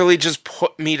literally just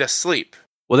put me to sleep.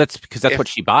 Well, that's because that's what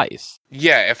she buys.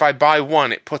 Yeah, if I buy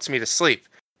one, it puts me to sleep.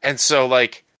 And so,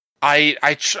 like, I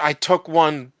took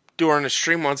one during a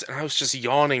stream once, and I was just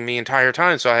yawning the entire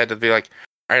time, so I had to be like,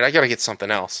 all right, I gotta get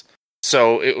something else.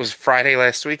 So it was Friday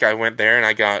last week. I went there and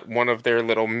I got one of their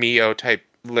little Mio type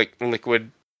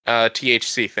liquid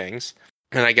THC things,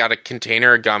 and I got a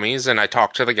container of gummies. And I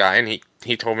talked to the guy, and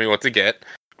he told me what to get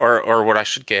or what I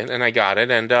should get, and I got it.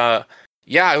 And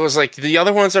yeah, I was like, the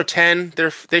other ones are 10.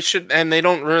 They should, and they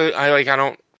don't really. I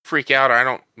don't freak out. I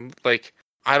don't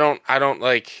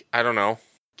know,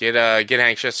 get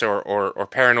anxious or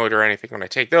paranoid or anything when I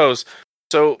take those.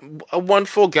 So one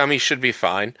full gummy should be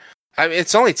fine. I mean,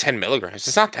 it's only 10 milligrams.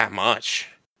 It's not that much.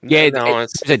 Yeah, and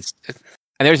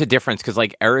there's a difference because,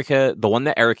 like, Erica, the one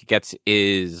that Erica gets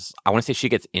is, I want to say she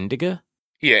gets indica.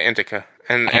 Yeah, indica,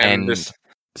 and this,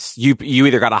 you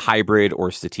either got a hybrid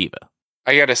or sativa.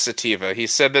 I got a sativa. He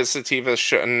said that sativa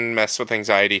shouldn't mess with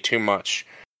anxiety too much.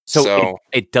 So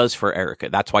it does for Erica.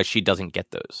 That's why she doesn't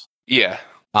get those. Yeah.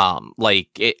 Like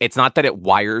it's not that it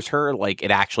wires her. Like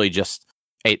it actually just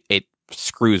it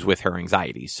screws with her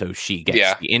anxiety, so she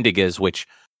gets the indicas, which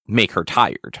make her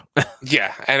tired.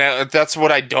 Yeah, and that's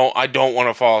what I don't want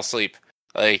to fall asleep.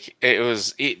 Like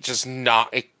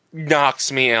it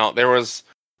knocks me out. There was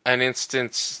an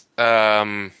instance,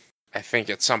 I think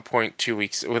at some point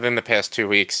within the past 2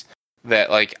 weeks, that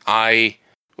like I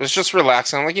was just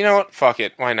relaxing. I'm like, you know what, fuck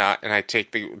it, why not? And I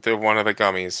take the one of the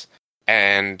gummies,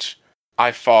 and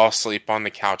I fall asleep on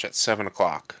the couch at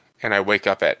 7:00, and I wake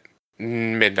up at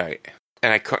midnight.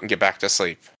 And I couldn't get back to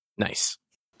sleep. Nice.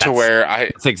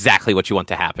 That's exactly what you want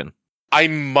to happen. I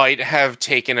might have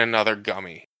taken another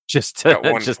gummy just to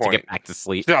get back to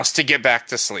sleep. Just to get back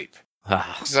to sleep.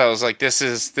 So I was like, this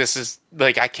is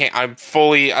like, I can't. I'm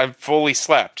fully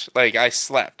slept. Like I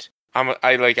slept.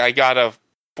 I got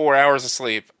 4 hours of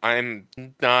sleep. I'm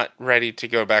not ready to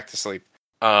go back to sleep.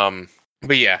 But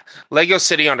yeah, Lego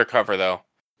City Undercover though,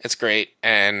 it's great,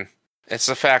 and it's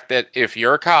the fact that if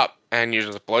you're a cop and you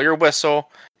just blow your whistle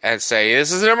and say,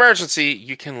 this is an emergency,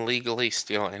 you can legally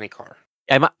steal any car.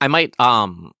 I might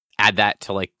add that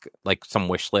to like some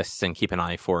wish lists and keep an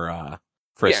eye for a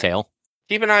sale.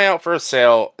 Keep an eye out for a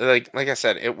sale. Like I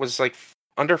said, it was like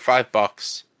under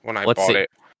 $5 when I bought it.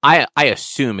 I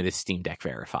assume it is Steam Deck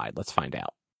verified. Let's find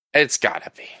out. It's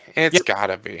gotta be. It's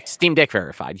gotta be. Steam Deck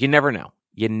verified. You never know.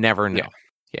 Yeah.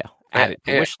 Add it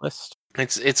to wish list.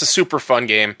 It's a super fun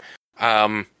game.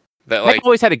 I've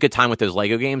always had a good time with those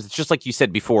Lego games. It's just like you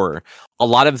said before. A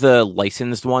lot of the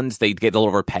licensed ones, they get a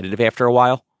little repetitive after a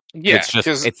while. Yeah,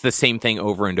 it's the same thing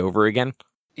over and over again.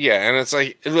 Yeah, and it's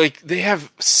like they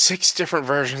have 6 different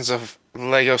versions of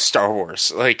Lego Star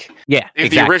Wars. Like, yeah, exactly.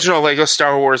 The original Lego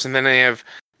Star Wars, and then they have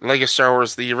Lego Star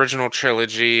Wars, the original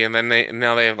trilogy, and then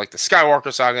now they have like the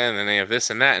Skywalker saga, and then they have this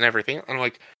and that and everything. I'm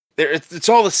like, it's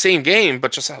all the same game,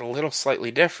 but just a little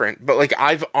slightly different. But like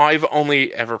I've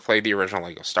only ever played the original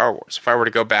Lego Star Wars. If I were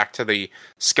to go back to the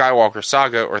Skywalker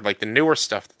saga or like the newer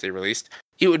stuff that they released,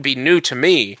 it would be new to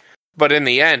me. But in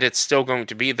the end, it's still going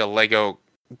to be the Lego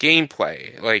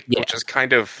gameplay, which is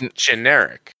kind of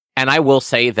generic. And I will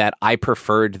say that I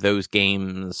preferred those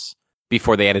games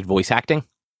before they added voice acting.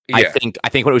 Yeah. I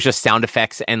think when it was just sound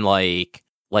effects and like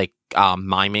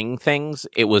miming things,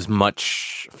 it was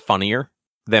much funnier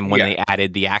than when they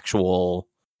added the actual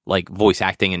like voice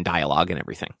acting and dialogue and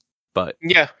everything. But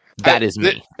yeah, that is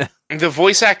me. The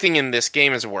voice acting in this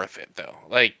game is worth it though.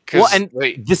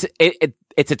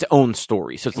 It's its own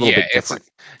story, so it's a little bit different.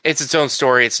 It's its own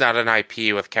story. It's not an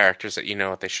IP with characters that you know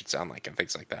what they should sound like and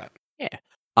things like that. Yeah.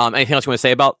 Anything else you want to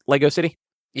say about Lego City?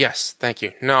 Yes, thank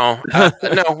you. No,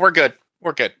 no, we're good.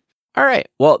 We're good. All right.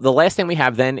 Well, the last thing we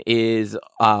have then is,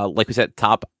 like we said at the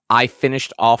top, I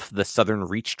finished off the Southern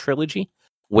Reach trilogy,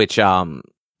 which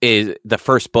is the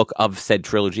first book of said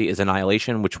trilogy is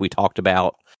Annihilation, which we talked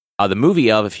about the movie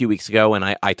of a few weeks ago, and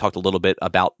I talked a little bit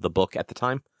about the book at the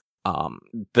time.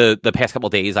 The past couple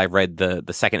of days, I've read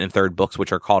the second and third books,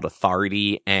 which are called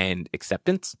Authority and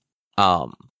Acceptance.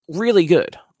 really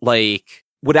good. Like,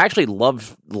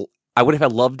 I would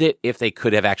have loved it if they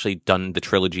could have actually done the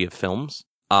trilogy of films.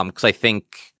 Because I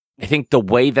think the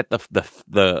way that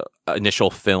the initial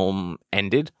film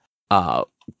ended,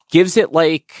 gives it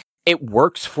like it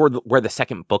works for where the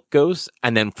second book goes,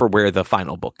 and then for where the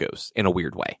final book goes in a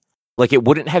weird way. Like, it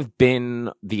wouldn't have been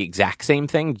the exact same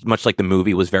thing, much like the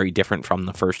movie was very different from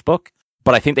the first book.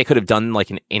 But I think they could have done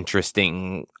like an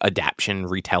interesting adaptation,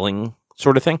 retelling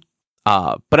sort of thing.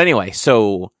 But anyway,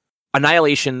 so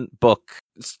Annihilation book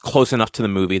is close enough to the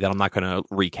movie that I'm not going to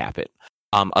recap it.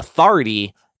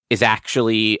 Authority is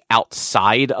actually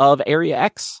outside of Area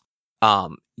X.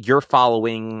 You're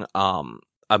following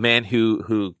a man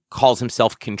who calls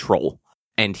himself Control,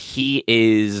 and he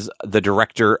is the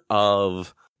director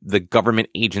of the government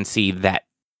agency that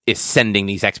is sending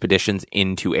these expeditions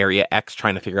into Area X,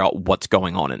 trying to figure out what's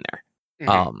going on in there.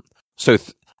 Mm-hmm.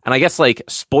 And I guess like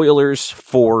spoilers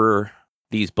for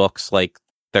these books, like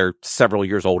they're several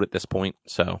years old at this point,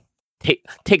 so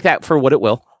take that for what it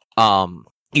will.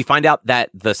 You find out that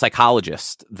the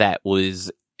psychologist that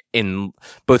was in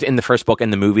both in the first book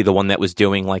and the movie, the one that was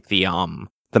doing like the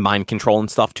mind control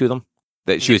and stuff to them,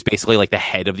 that she was basically like the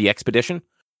head of the expedition.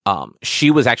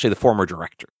 She was actually the former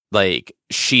director. Like,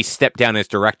 she stepped down as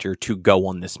director to go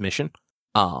on this mission,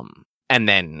 and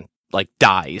then like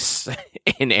dies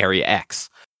in Area X.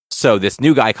 So this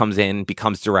new guy comes in,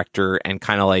 becomes director, and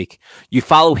kind of like you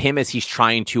follow him as he's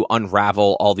trying to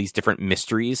unravel all these different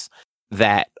mysteries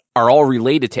that are all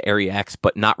related to Area X,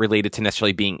 but not related to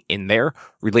necessarily being in there,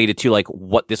 related to like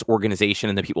what this organization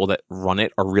and the people that run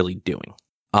it are really doing.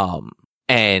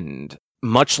 And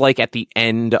much like at the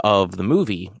end of the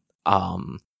movie,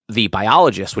 the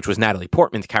biologist, which was Natalie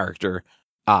Portman's character,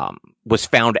 was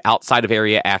found outside of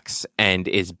Area X and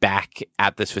is back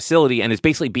at this facility and is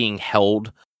basically being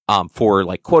held for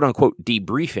like quote unquote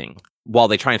debriefing while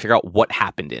they try and figure out what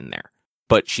happened in there.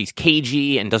 But she's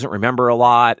cagey and doesn't remember a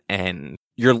lot, and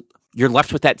you're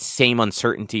left with that same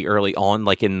uncertainty early on,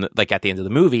 like at the end of the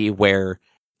movie, where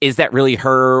is that really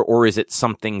her, or is it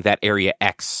something that Area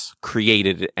X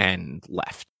created and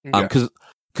left? Because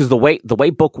the way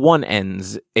book one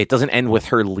ends, it doesn't end with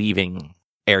her leaving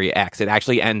Area X. It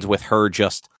actually ends with her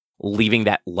just leaving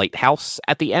that lighthouse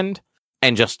at the end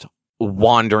and just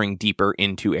wandering deeper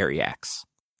into Area X.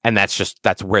 And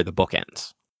that's where the book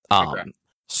ends. Okay.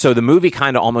 So the movie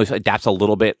kind of almost adapts a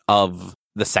little bit of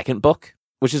the second book,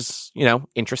 which is,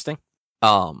 interesting.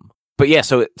 But yeah,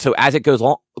 so as it goes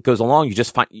along,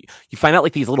 you find out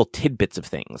like these little tidbits of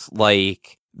things.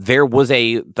 Like there was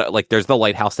there's the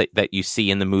lighthouse that you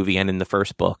see in the movie and in the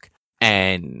first book,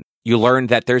 and you learn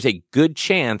that there's a good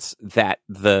chance that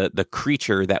the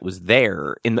creature that was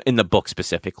there in the book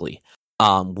specifically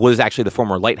was actually the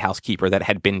former lighthouse keeper that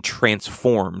had been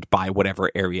transformed by whatever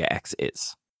Area X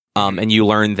is. And you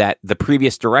learn that the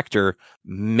previous director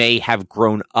may have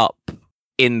grown up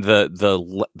in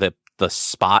the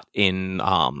spot in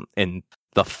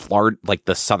the Florida, like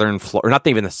the southern Florida, or not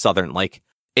even the southern, like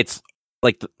it's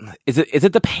like is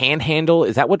it the Panhandle?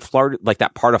 Is that what Florida, like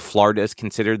that part of Florida is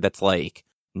considered? That's like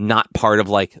not part of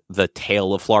like the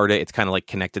tail of Florida. It's kind of like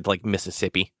connected to like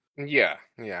Mississippi. Yeah,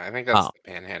 I think that's the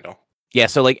Panhandle. Yeah,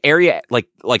 so like area like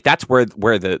that's where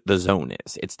the zone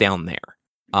is. It's down there.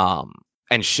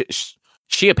 And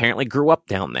she apparently grew up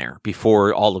down there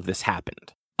before all of this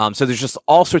happened. So there's just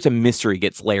all sorts of mystery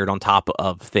gets layered on top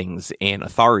of things in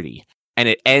Authority. And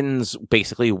it ends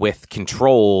basically with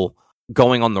Control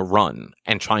going on the run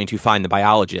and trying to find the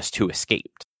biologist who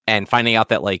escaped. And finding out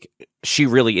that, like, she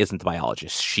really isn't the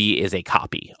biologist. She is a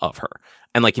copy of her.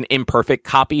 And, like, an imperfect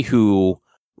copy who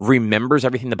remembers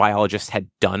everything the biologist had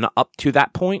done up to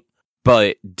that point,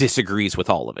 but disagrees with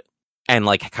all of it. And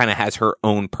like kind of has her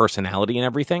own personality and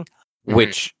everything,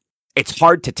 which it's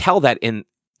hard to tell that in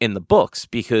the books,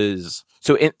 because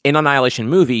so in Annihilation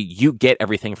movie, you get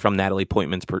everything from Natalie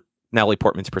Portman's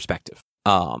perspective.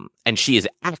 And she is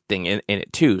acting in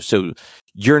it too. So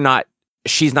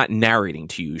she's not narrating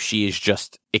to you. She is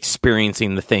just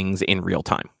experiencing the things in real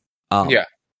time.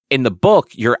 In the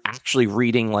book, you're actually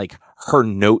reading like her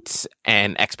notes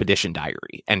and expedition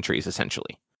diary entries,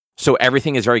 essentially. So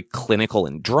everything is very clinical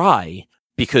and dry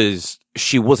because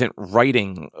she wasn't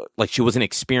writing, like she wasn't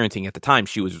experiencing at the time.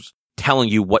 She was telling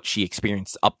you what she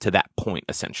experienced up to that point,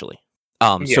 essentially.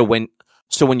 So when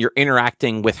you're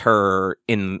interacting with her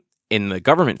in the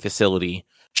government facility,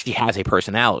 she has a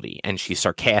personality and she's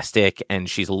sarcastic and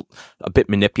she's a bit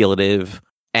manipulative.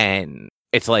 And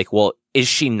it's like, well, is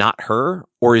she not her,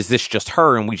 or is this just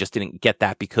her? And we just didn't get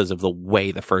that because of the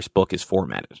way the first book is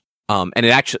formatted. And it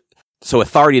actually, so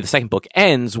Authority, the second book,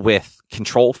 ends with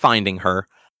Control finding her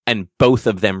and both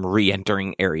of them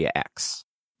re-entering Area X.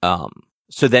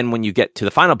 So then when you get to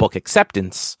the final book,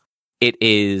 Acceptance, it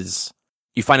is,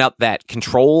 you find out that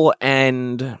Control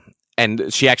and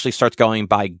she actually starts going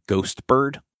by Ghost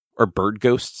Bird or Bird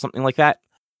Ghost, something like that,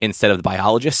 instead of the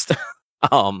biologist.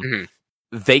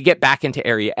 They get back into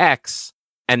Area X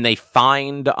and they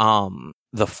find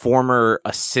the former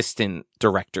assistant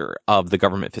director of the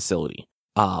government facility,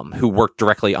 who worked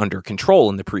directly under Control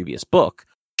in the previous book.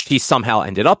 She somehow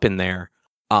ended up in there.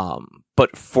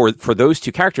 But for those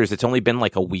two characters, it's only been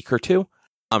like a week or two.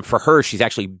 For her, she's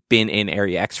actually been in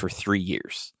Area X for 3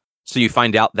 years. So you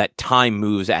find out that time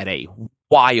moves at a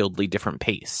wildly different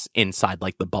pace inside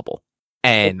like the bubble.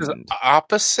 And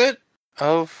opposite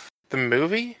of the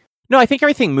movie? No, I think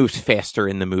everything moved faster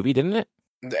in the movie, didn't it?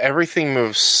 Everything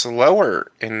moves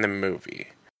slower in the movie.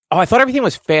 Oh, I thought everything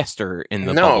was faster in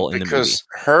the bubble in the movie. No, because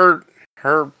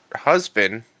her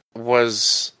husband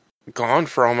was gone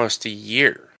for almost a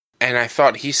year. And I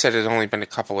thought he said it had only been a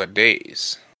couple of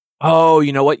days. Oh,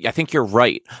 you know what? I think you're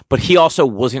right. But he also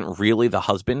wasn't really the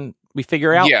husband, we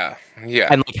figure out. Yeah.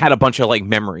 And like had a bunch of like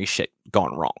memory shit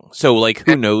gone wrong. So like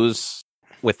who knows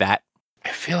with that? I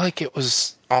feel like it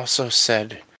was also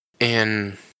said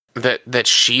in that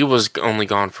she was only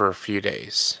gone for a few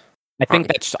days. I think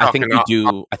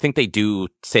they do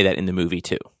say that in the movie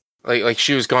too. Like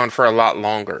she was gone for a lot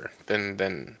longer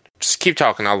than just keep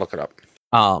talking, I'll look it up.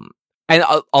 And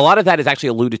a lot of that is actually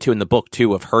alluded to in the book,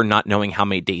 too, of her not knowing how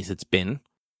many days it's been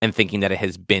and thinking that it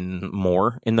has been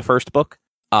more in the first book.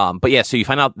 But yeah, so you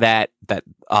find out that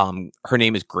her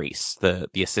name is Grace, the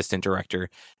assistant director,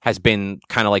 has been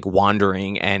kind of like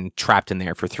wandering and trapped in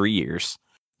there for 3 years.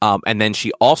 And then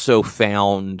she also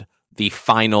found the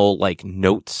final like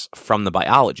notes from the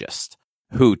biologist,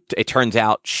 who it turns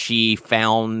out she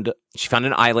found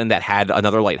an island that had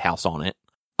another lighthouse on it.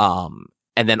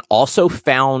 And then also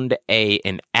found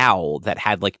an owl that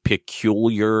had like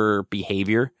peculiar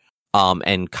behavior,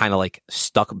 and kind of like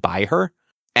stuck by her.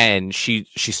 And she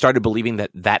started believing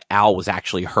that owl was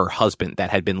actually her husband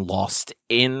that had been lost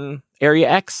in Area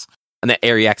X, and that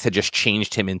Area X had just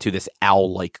changed him into this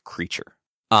owl-like creature.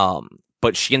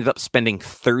 But she ended up spending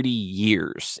 30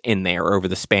 years in there over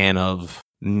the span of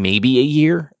maybe a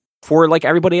year for like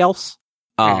everybody else,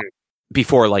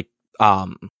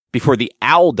 before the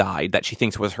owl died that she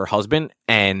thinks was her husband,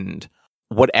 and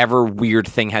whatever weird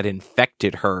thing had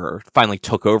infected her finally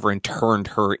took over and turned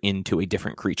her into a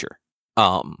different creature.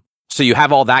 So you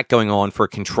have all that going on for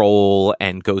Control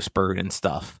and Ghostbird and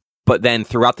stuff. But then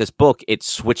throughout this book,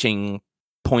 it's switching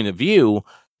point of view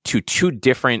to 2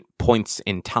 different points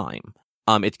in time.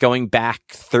 It's going back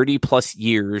 30 plus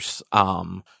years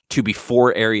to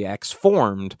before Area X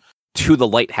formed, to the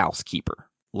lighthouse keeper.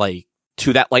 Like,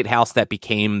 to that lighthouse that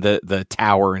became the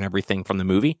tower and everything from the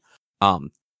movie.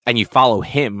 And you follow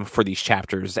him for these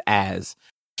chapters as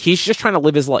he's just trying to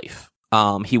live his life.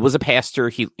 He was a pastor.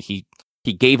 He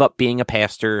gave up being a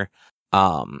pastor.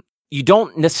 You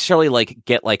don't necessarily like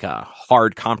get like a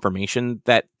hard confirmation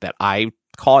that I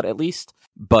caught, at least,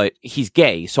 but he's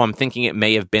gay. So I'm thinking it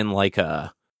may have been like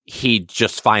he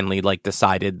just finally like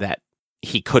decided that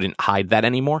he couldn't hide that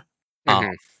anymore.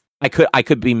 I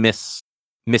could be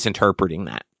misinterpreting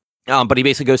that. But he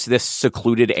basically goes to this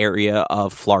secluded area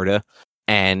of Florida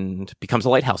and becomes a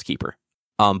lighthouse keeper.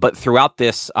 But throughout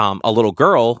this, a little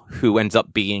girl who ends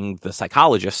up being the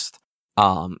psychologist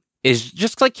is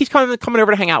just like, he's kind of coming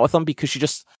over to hang out with him because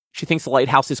she thinks the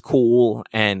lighthouse is cool,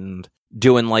 and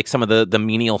doing like some of the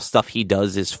menial stuff he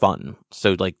does is fun.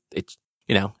 So like it's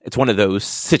one of those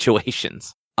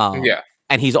situations.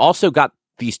 And he's also got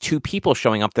these 2 people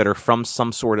showing up that are from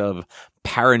some sort of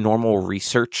paranormal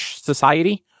research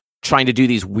society trying to do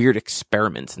these weird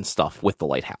experiments and stuff with the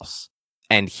lighthouse.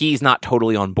 And he's not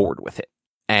totally on board with it.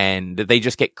 And they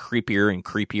just get creepier and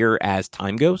creepier as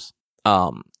time goes,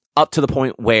 up to the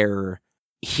point where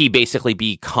he basically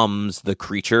becomes the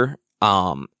creature,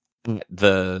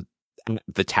 the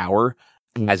tower,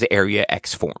 as Area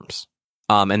X forms.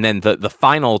 And then the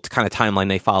final kind of timeline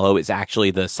they follow is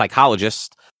actually the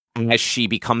psychologist as she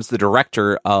becomes the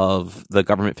director of the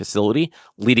government facility,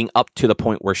 leading up to the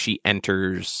point where she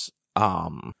enters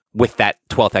with that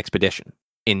 12th expedition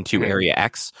into Area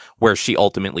X, where she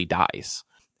ultimately dies.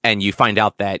 And you find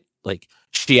out that like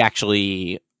she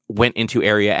actually went into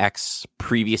Area X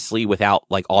previously without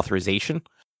like authorization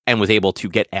and was able to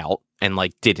get out, and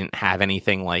like didn't have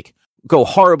anything like go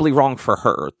horribly wrong for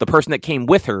her. The person that came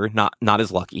with her, not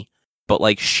as lucky, but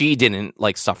like she didn't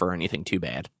like suffer anything too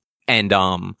bad. And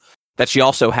that she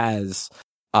also has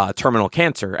terminal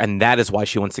cancer, and that is why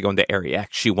she wants to go into Area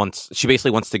X. She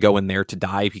basically wants to go in there to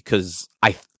die, because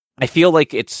I feel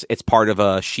like it's part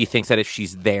of she thinks that if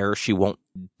she's there, she won't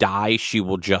die. She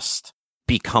will just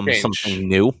become something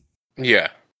new. Yeah.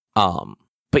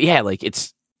 But yeah, like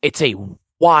it's a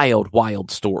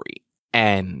wild story.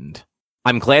 And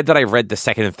I'm glad that I read the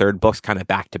second and third books kind of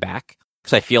back to back.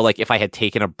 Because I feel like if I had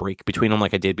taken a break between them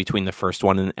like I did between the first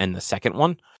one and the second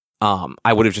one,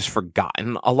 I would have just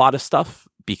forgotten a lot of stuff.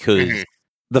 Because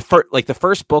the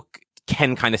first book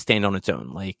can kind of stand on its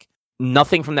own. Like,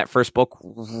 nothing from that first book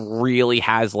really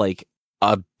has like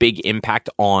a big impact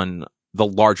on the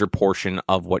larger portion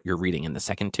of what you're reading in the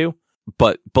second two.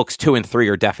 But books 2 and 3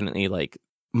 are definitely like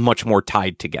much more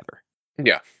tied together.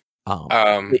 Yeah.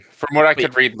 From what I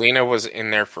could read, Lena was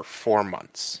in there for 4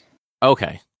 months.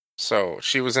 Okay. So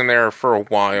she was in there for a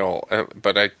while,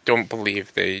 but I don't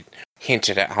believe they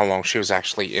hinted at how long she was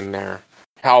actually in there.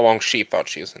 How long she thought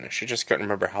she was in there. She just couldn't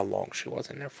remember how long she was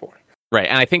in there for. Right,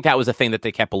 and I think that was the thing that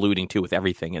they kept alluding to with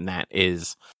everything, and that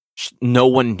is no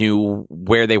one knew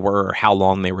where they were or how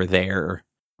long they were there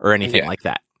or anything like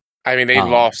that. I mean, they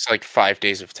lost like 5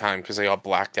 days of time because they all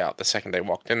blacked out the second they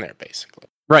walked in there, basically.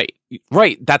 Right.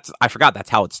 I forgot that's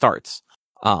how it starts.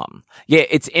 Yeah,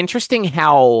 it's interesting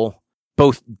how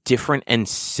both different and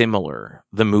similar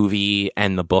the movie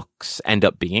and the books end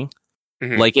up being.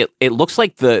 Mm-hmm. Like it looks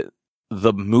like the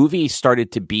movie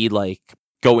started to be like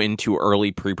go into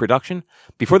early pre-production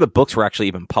before the books were actually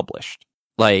even published.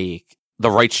 Like the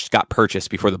rights got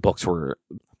purchased before the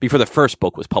first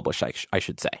book was published, I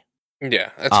should say.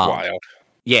 Yeah, that's wild.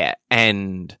 Yeah,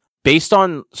 and based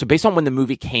on when the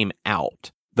movie came out,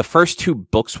 the first 2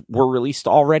 books were released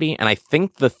already, and I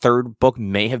think the third book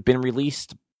may have been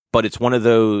released, but it's one of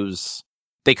those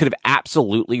they could have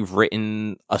absolutely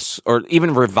written or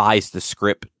even revised the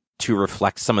script to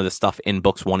reflect some of the stuff in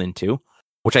books 1 and 2,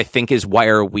 which I think is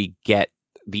where we get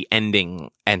the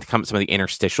ending and some of the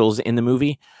interstitials in the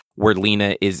movie, where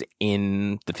Lena is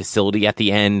in the facility at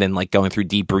the end and like going through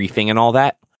debriefing and all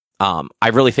that. I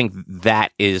really think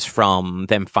that is from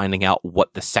them finding out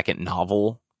what the second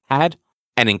novel had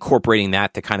and incorporating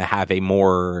that to kind of have a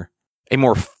more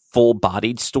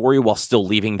full-bodied story while still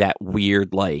leaving that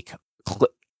weird, like,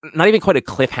 not even quite a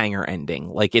cliffhanger ending.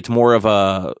 Like, it's more of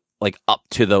a, like, up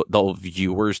to the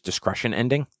viewer's discretion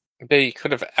ending. They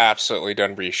could have absolutely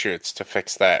done reshoots to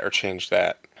fix that or change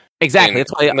that. Exactly.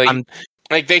 That's why I'm...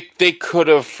 Like, they could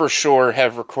have for sure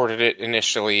have recorded it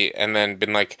initially and then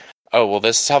been like, oh, well,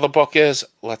 this is how the book is.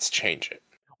 Let's change it.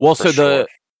 Well, so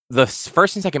the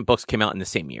first and second books came out in the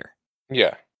same year.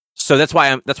 Yeah. So that's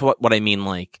why that's what I mean.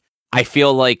 Like, I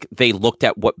feel like they looked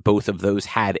at what both of those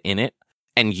had in it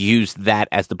and used that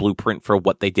as the blueprint for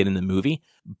what they did in the movie.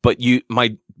 But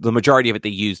the majority of it, they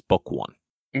used book 1.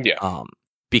 Yeah.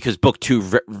 Because book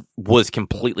 2 was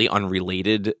completely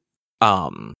unrelated.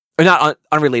 Not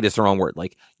unrelated is the wrong word.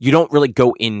 Like, you don't really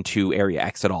go into Area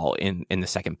X at all in the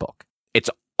second book. It's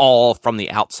all from the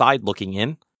outside looking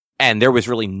in, and there was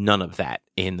really none of that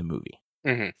in the movie.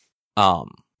 Mm-hmm.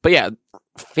 But yeah,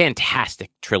 fantastic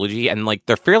trilogy, and like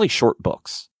they're fairly short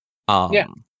books. Yeah,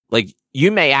 like you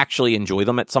may actually enjoy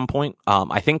them at some point.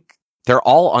 I think they're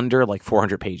all under like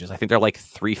 400 pages. I think they're like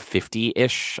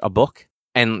 350-ish a book,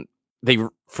 and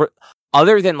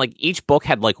other than like each book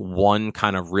had like one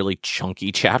kind of really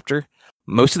chunky chapter.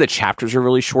 Most of the chapters are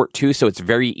really short too, so it's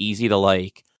very easy to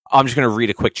like, oh, I'm just going to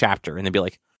read a quick chapter and then be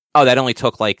like, oh, that only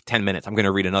took like 10 minutes. I'm going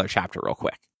to read another chapter real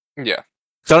quick. Yeah.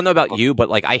 So I don't know about you, but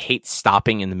like I hate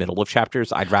stopping in the middle of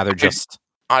chapters. I'd rather just...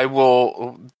 I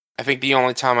think the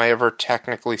only time I ever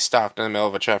technically stopped in the middle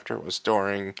of a chapter was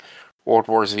during World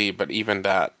War Z, but even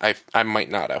that, I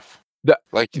might not have.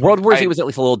 World War Z was at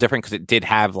least a little different because it did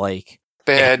have like...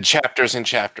 They had chapters and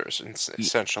chapters,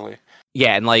 essentially.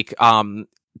 Yeah, and like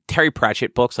Terry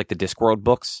Pratchett books, like the Discworld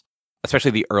books,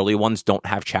 especially the early ones, don't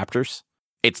have chapters.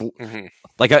 It's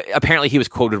like apparently he was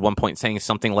quoted at one point saying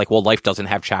something like, well, life doesn't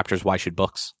have chapters, why should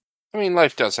books? I mean,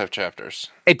 life does have chapters.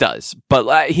 It does,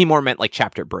 but he more meant like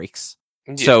chapter breaks.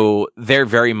 Yeah. So they're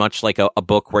very much like a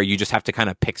book where you just have to kind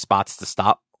of pick spots to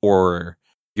stop or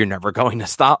you're never going to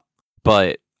stop.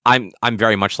 But I'm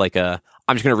very much like I'm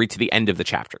just going to read to the end of the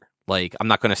chapter. Like, I'm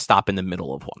not going to stop in the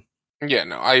middle of one. Yeah,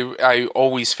 no, I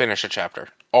always finish a chapter.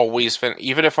 Always finish.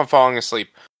 Even if I'm falling asleep,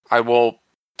 I will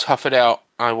tough it out.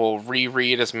 I will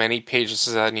reread as many pages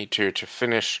as I need to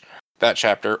finish that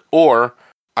chapter, or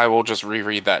I will just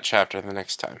reread that chapter the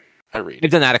next time I read.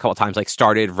 I've done that a couple of times. Like,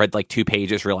 read like 2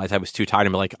 pages, realized I was too tired,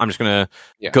 and be like, I'm just going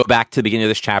to go back to the beginning of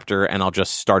this chapter, and I'll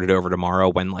just start it over tomorrow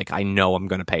when, like, I know I'm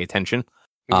going to pay attention.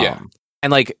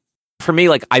 And, like, for me,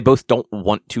 like, I both don't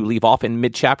want to leave off in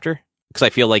mid-chapter, because I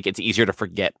feel like it's easier to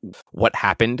forget what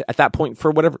happened at that point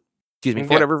for whatever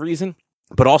reason.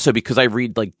 but also because I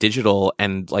read like digital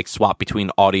and like swap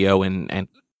between audio and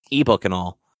ebook and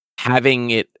all,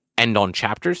 having it end on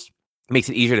chapters makes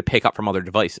it easier to pick up from other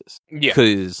devices. Yeah.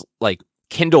 Because like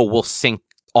Kindle will sync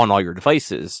on all your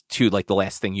devices to like the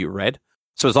last thing you read.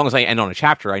 So as long as I end on a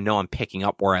chapter, I know I'm picking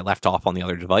up where I left off on the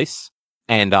other device.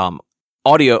 And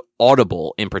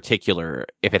Audible in particular,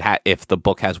 if the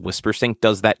book has whisper sync,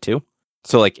 does that too.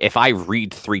 So like if I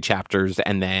read 3 chapters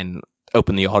and then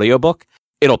open the audiobook,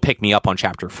 it'll pick me up on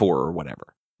chapter 4 or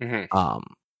whatever. Mm-hmm.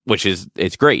 Which is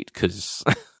it's great because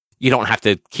you don't have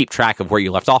to keep track of where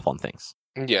you left off on things.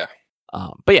 Yeah.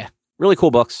 But yeah, really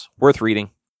cool books, worth reading.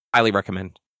 Highly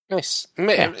recommend. Nice.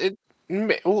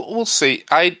 We'll see.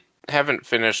 I haven't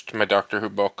finished my Doctor Who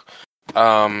book.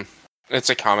 It's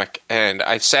a comic, and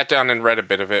I sat down and read a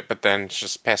bit of it, but then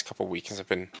just past couple weeks I've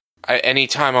been.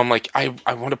 Anytime I'm like, I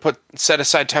want to set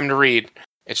aside time to read,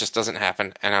 it just doesn't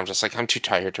happen, and I'm just like, I'm too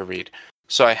tired to read.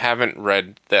 So I haven't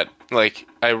read that. Like,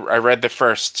 I read the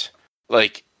first,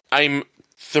 like, I'm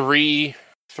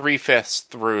 3/5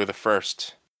 through the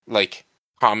first, like,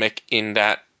 comic in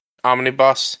that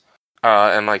omnibus,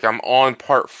 and like I'm on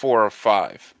part 4 of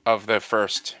 5 of the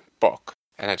first book,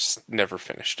 and I just never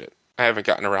finished it. I haven't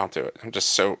gotten around to it. I'm just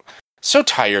so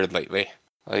tired lately.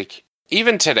 Like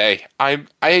even today,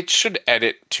 I should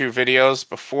edit 2 videos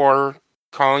before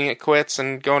calling it quits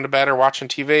and going to bed or watching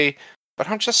TV, but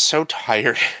I'm just so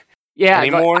tired. Yeah,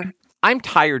 anymore. I'm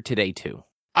tired today too.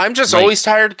 I'm just always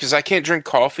tired because I can't drink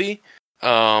coffee.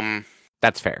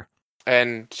 That's fair.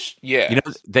 And yeah, you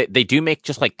know they do make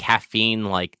just like caffeine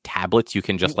like tablets you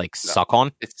can just like suck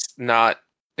on.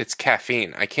 It's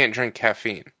caffeine. I can't drink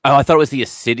caffeine. Oh, I thought it was the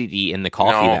acidity in the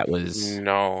coffee that was.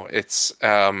 No, it's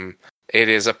it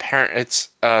is apparent. It's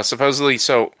supposedly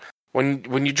so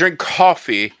when you drink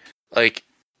coffee, like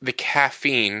the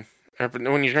caffeine, or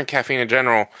when you drink caffeine in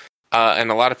general,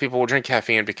 and a lot of people will drink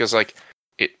caffeine because like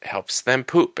it helps them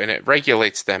poop and it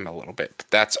regulates them a little bit. But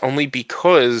that's only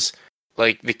because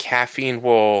like the caffeine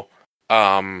will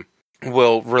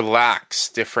relax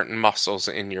different muscles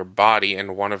in your body,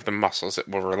 and one of the muscles it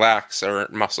will relax are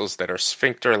muscles that are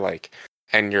sphincter-like,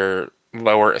 and your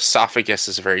lower esophagus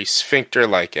is very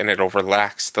sphincter-like, and it'll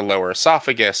relax the lower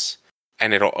esophagus,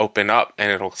 and it'll open up,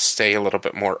 and it'll stay a little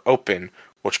bit more open,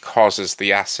 which causes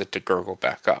the acid to gurgle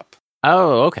back up.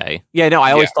 Oh, okay. Yeah, no,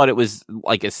 I always thought it was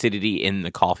like acidity in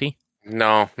the coffee.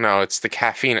 No, it's the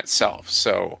caffeine itself.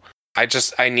 So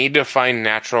I need to find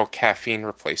natural caffeine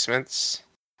replacements.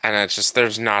 And it's just,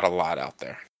 there's not a lot out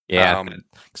there. Yeah,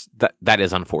 that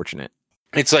is unfortunate.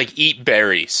 It's like, eat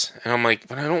berries. And I'm like,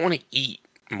 but I don't want to eat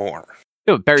more.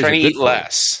 No, berries I'm trying to eat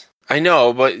less. I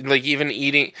know, but like even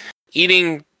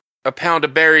eating a pound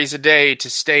of berries a day to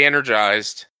stay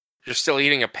energized, you're still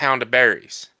eating a pound of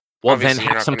berries. Well, Obviously,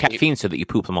 then have some caffeine so that you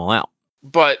poop them all out.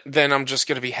 But then I'm just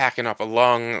going to be hacking up a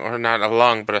lung, or not a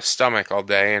lung, but a stomach all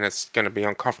day, and it's going to be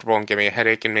uncomfortable and give me a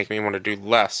headache and make me want to do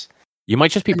less. You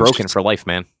might just be broken for life,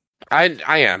 man. I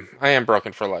am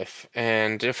broken for life.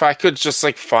 And if I could just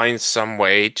like find some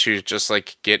way to just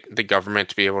like get the government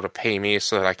to be able to pay me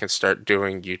so that I can start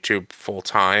doing YouTube full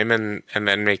time and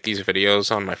then make these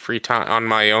videos on my free time, on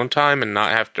my own time, and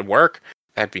not have to work,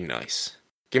 that'd be nice.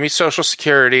 Give me Social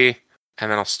Security,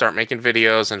 and then I'll start making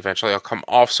videos, and eventually I'll come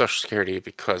off Social Security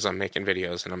because I'm making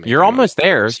videos and I'm making You're almost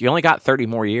there. You only got 30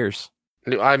 more years.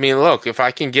 I mean, look, if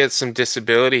I can get some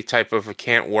disability type of a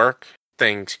can't work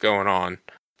things going on,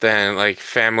 then like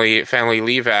family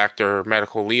leave act or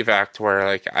medical leave act where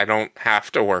like I don't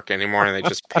have to work anymore and they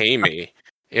just pay me,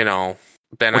 then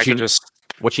I can just.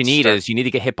 What you need is you need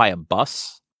to get hit by a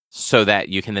bus so that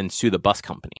you can then sue the bus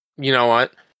company. You know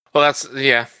what? Well, that's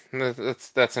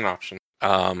an option.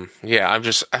 I've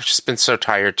just been so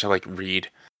tired to like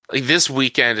read. Like this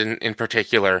weekend in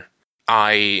particular,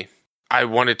 I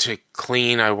wanted to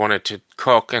clean, I wanted to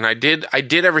cook, and I did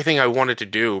everything I wanted to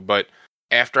do, but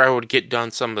after I would get done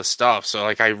some of the stuff, so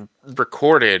like I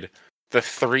recorded the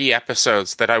 3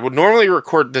 episodes that I would normally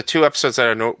record, the 2 episodes that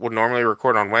I would normally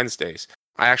record on Wednesdays.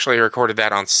 I actually recorded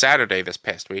that on Saturday this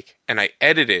past week, and I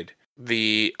edited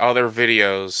the other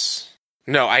videos.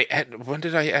 No, when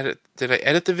did I edit? Did I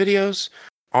edit the videos?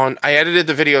 I edited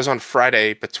the videos on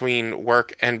Friday between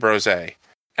work and Brose.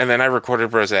 And then I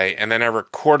recorded Brose. And then I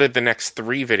recorded the next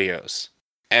 3 videos.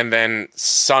 And then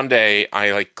Sunday,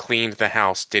 I like cleaned the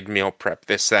house, did meal prep,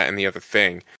 this, that, and the other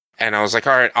thing. And I was like,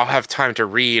 all right, I'll have time to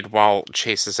read while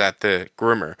Chase is at the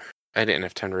groomer. I didn't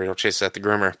have time to read while Chase is at the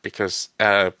groomer because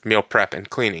meal prep and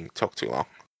cleaning took too long.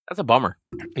 That's a bummer.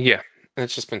 Yeah,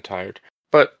 it's just been tired.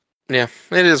 But yeah,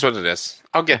 it is what it is.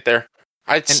 I'll get there.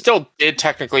 Still did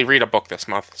technically read a book this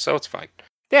month, so it's fine.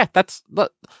 Yeah, that's all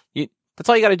you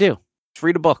got to do. Just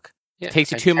read a book. Yeah,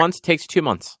 takes you 2 months. Takes you 2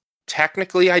 months.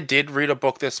 Technically, I did read a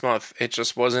book this month. It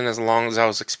just wasn't as long as I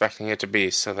was expecting it to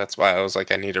be. So that's why I was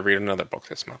like, I need to read another book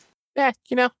this month. Yeah,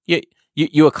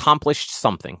 you accomplished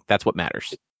something. That's what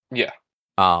matters. Yeah.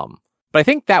 But I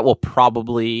think that will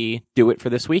probably do it for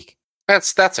this week.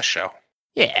 That's a show.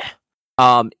 Yeah.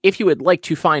 If you would like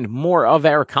to find more of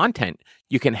our content,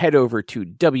 you can head over to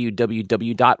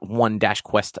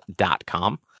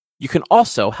www.one-quest.com. You can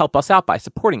also help us out by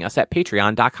supporting us at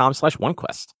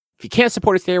patreon.com/onequest. If you can't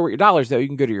support us there with your dollars, though, you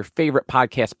can go to your favorite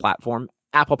podcast platform,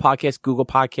 Apple Podcasts, Google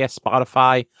Podcasts,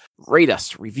 Spotify. Rate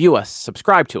us, review us,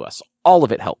 subscribe to us. All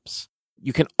of it helps.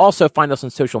 You can also find us on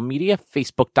social media,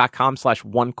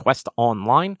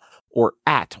 facebook.com/onequestonline or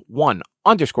at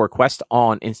 @1_quest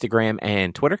on Instagram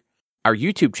and Twitter. Our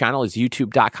YouTube channel is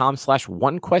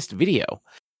youtube.com/onequestvideo.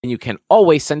 And you can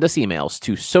always send us emails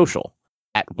to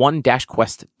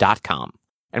social@one-quest.com.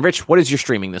 And Rich, what is your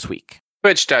streaming this week?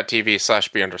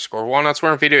 Twitch.tv/B_1. That's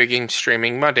where I'm video game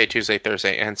streaming Monday, Tuesday,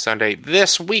 Thursday, and Sunday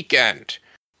this weekend.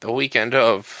 The weekend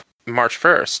of March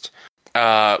 1st.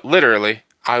 Literally,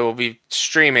 I will be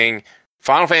streaming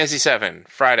Final Fantasy VII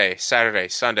Friday, Saturday,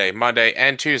 Sunday, Monday,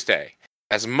 and Tuesday.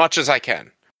 As much as I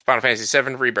can. Final Fantasy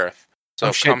VII Rebirth.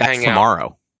 So come hang out.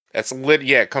 Tomorrow. That's lit.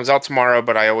 Yeah, it comes out tomorrow,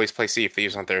 but I always play Sea of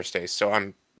Thieves on Thursdays, so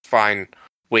I'm fine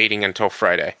waiting until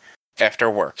Friday after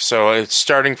work. So it's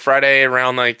starting Friday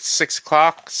around like 6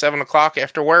 o'clock, 7 o'clock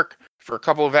after work for a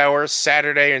couple of hours.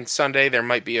 Saturday and Sunday, there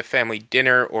might be a family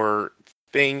dinner or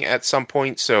thing at some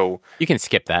point, so... You can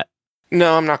skip that.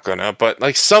 No, I'm not gonna, but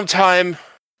like sometime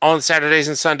on Saturdays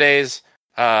and Sundays,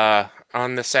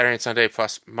 on the Saturday and Sunday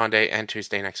plus Monday and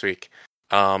Tuesday next week,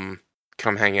 come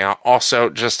hang out. Also,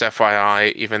 just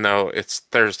FYI, even though it's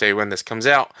Thursday when this comes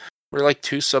out, we're like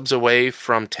 2 subs away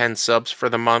from 10 subs for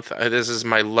the month. This is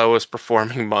my lowest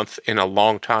performing month in a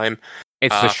long time.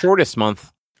 It's the shortest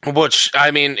month. Which,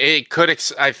 I mean, it could...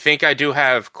 I think I do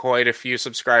have quite a few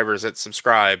subscribers that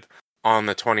subscribe on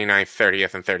the 29th,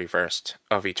 30th, and 31st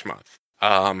of each month.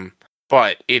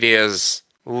 But it is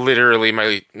literally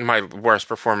my worst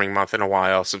performing month in a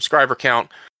while. Subscriber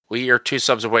count, we are 2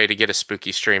 subs away to get a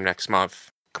spooky stream next month.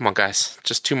 Come on, guys.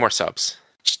 Just 2 more subs.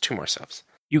 Just 2 more subs.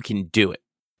 You can do it.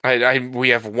 We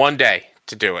have 1 day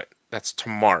to do it. That's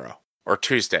tomorrow. Or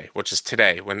Tuesday, which is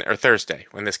today, or Thursday,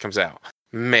 when this comes out.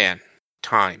 Man,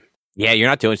 time. Yeah, you're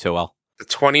not doing so well. The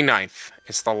 29th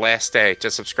is the last day to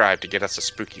subscribe to get us a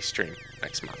spooky stream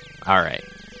next month. All right.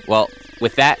 Well,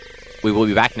 with that, we will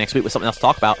be back next week with something else to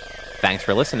talk about. Thanks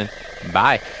for listening.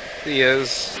 Bye. See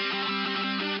yous.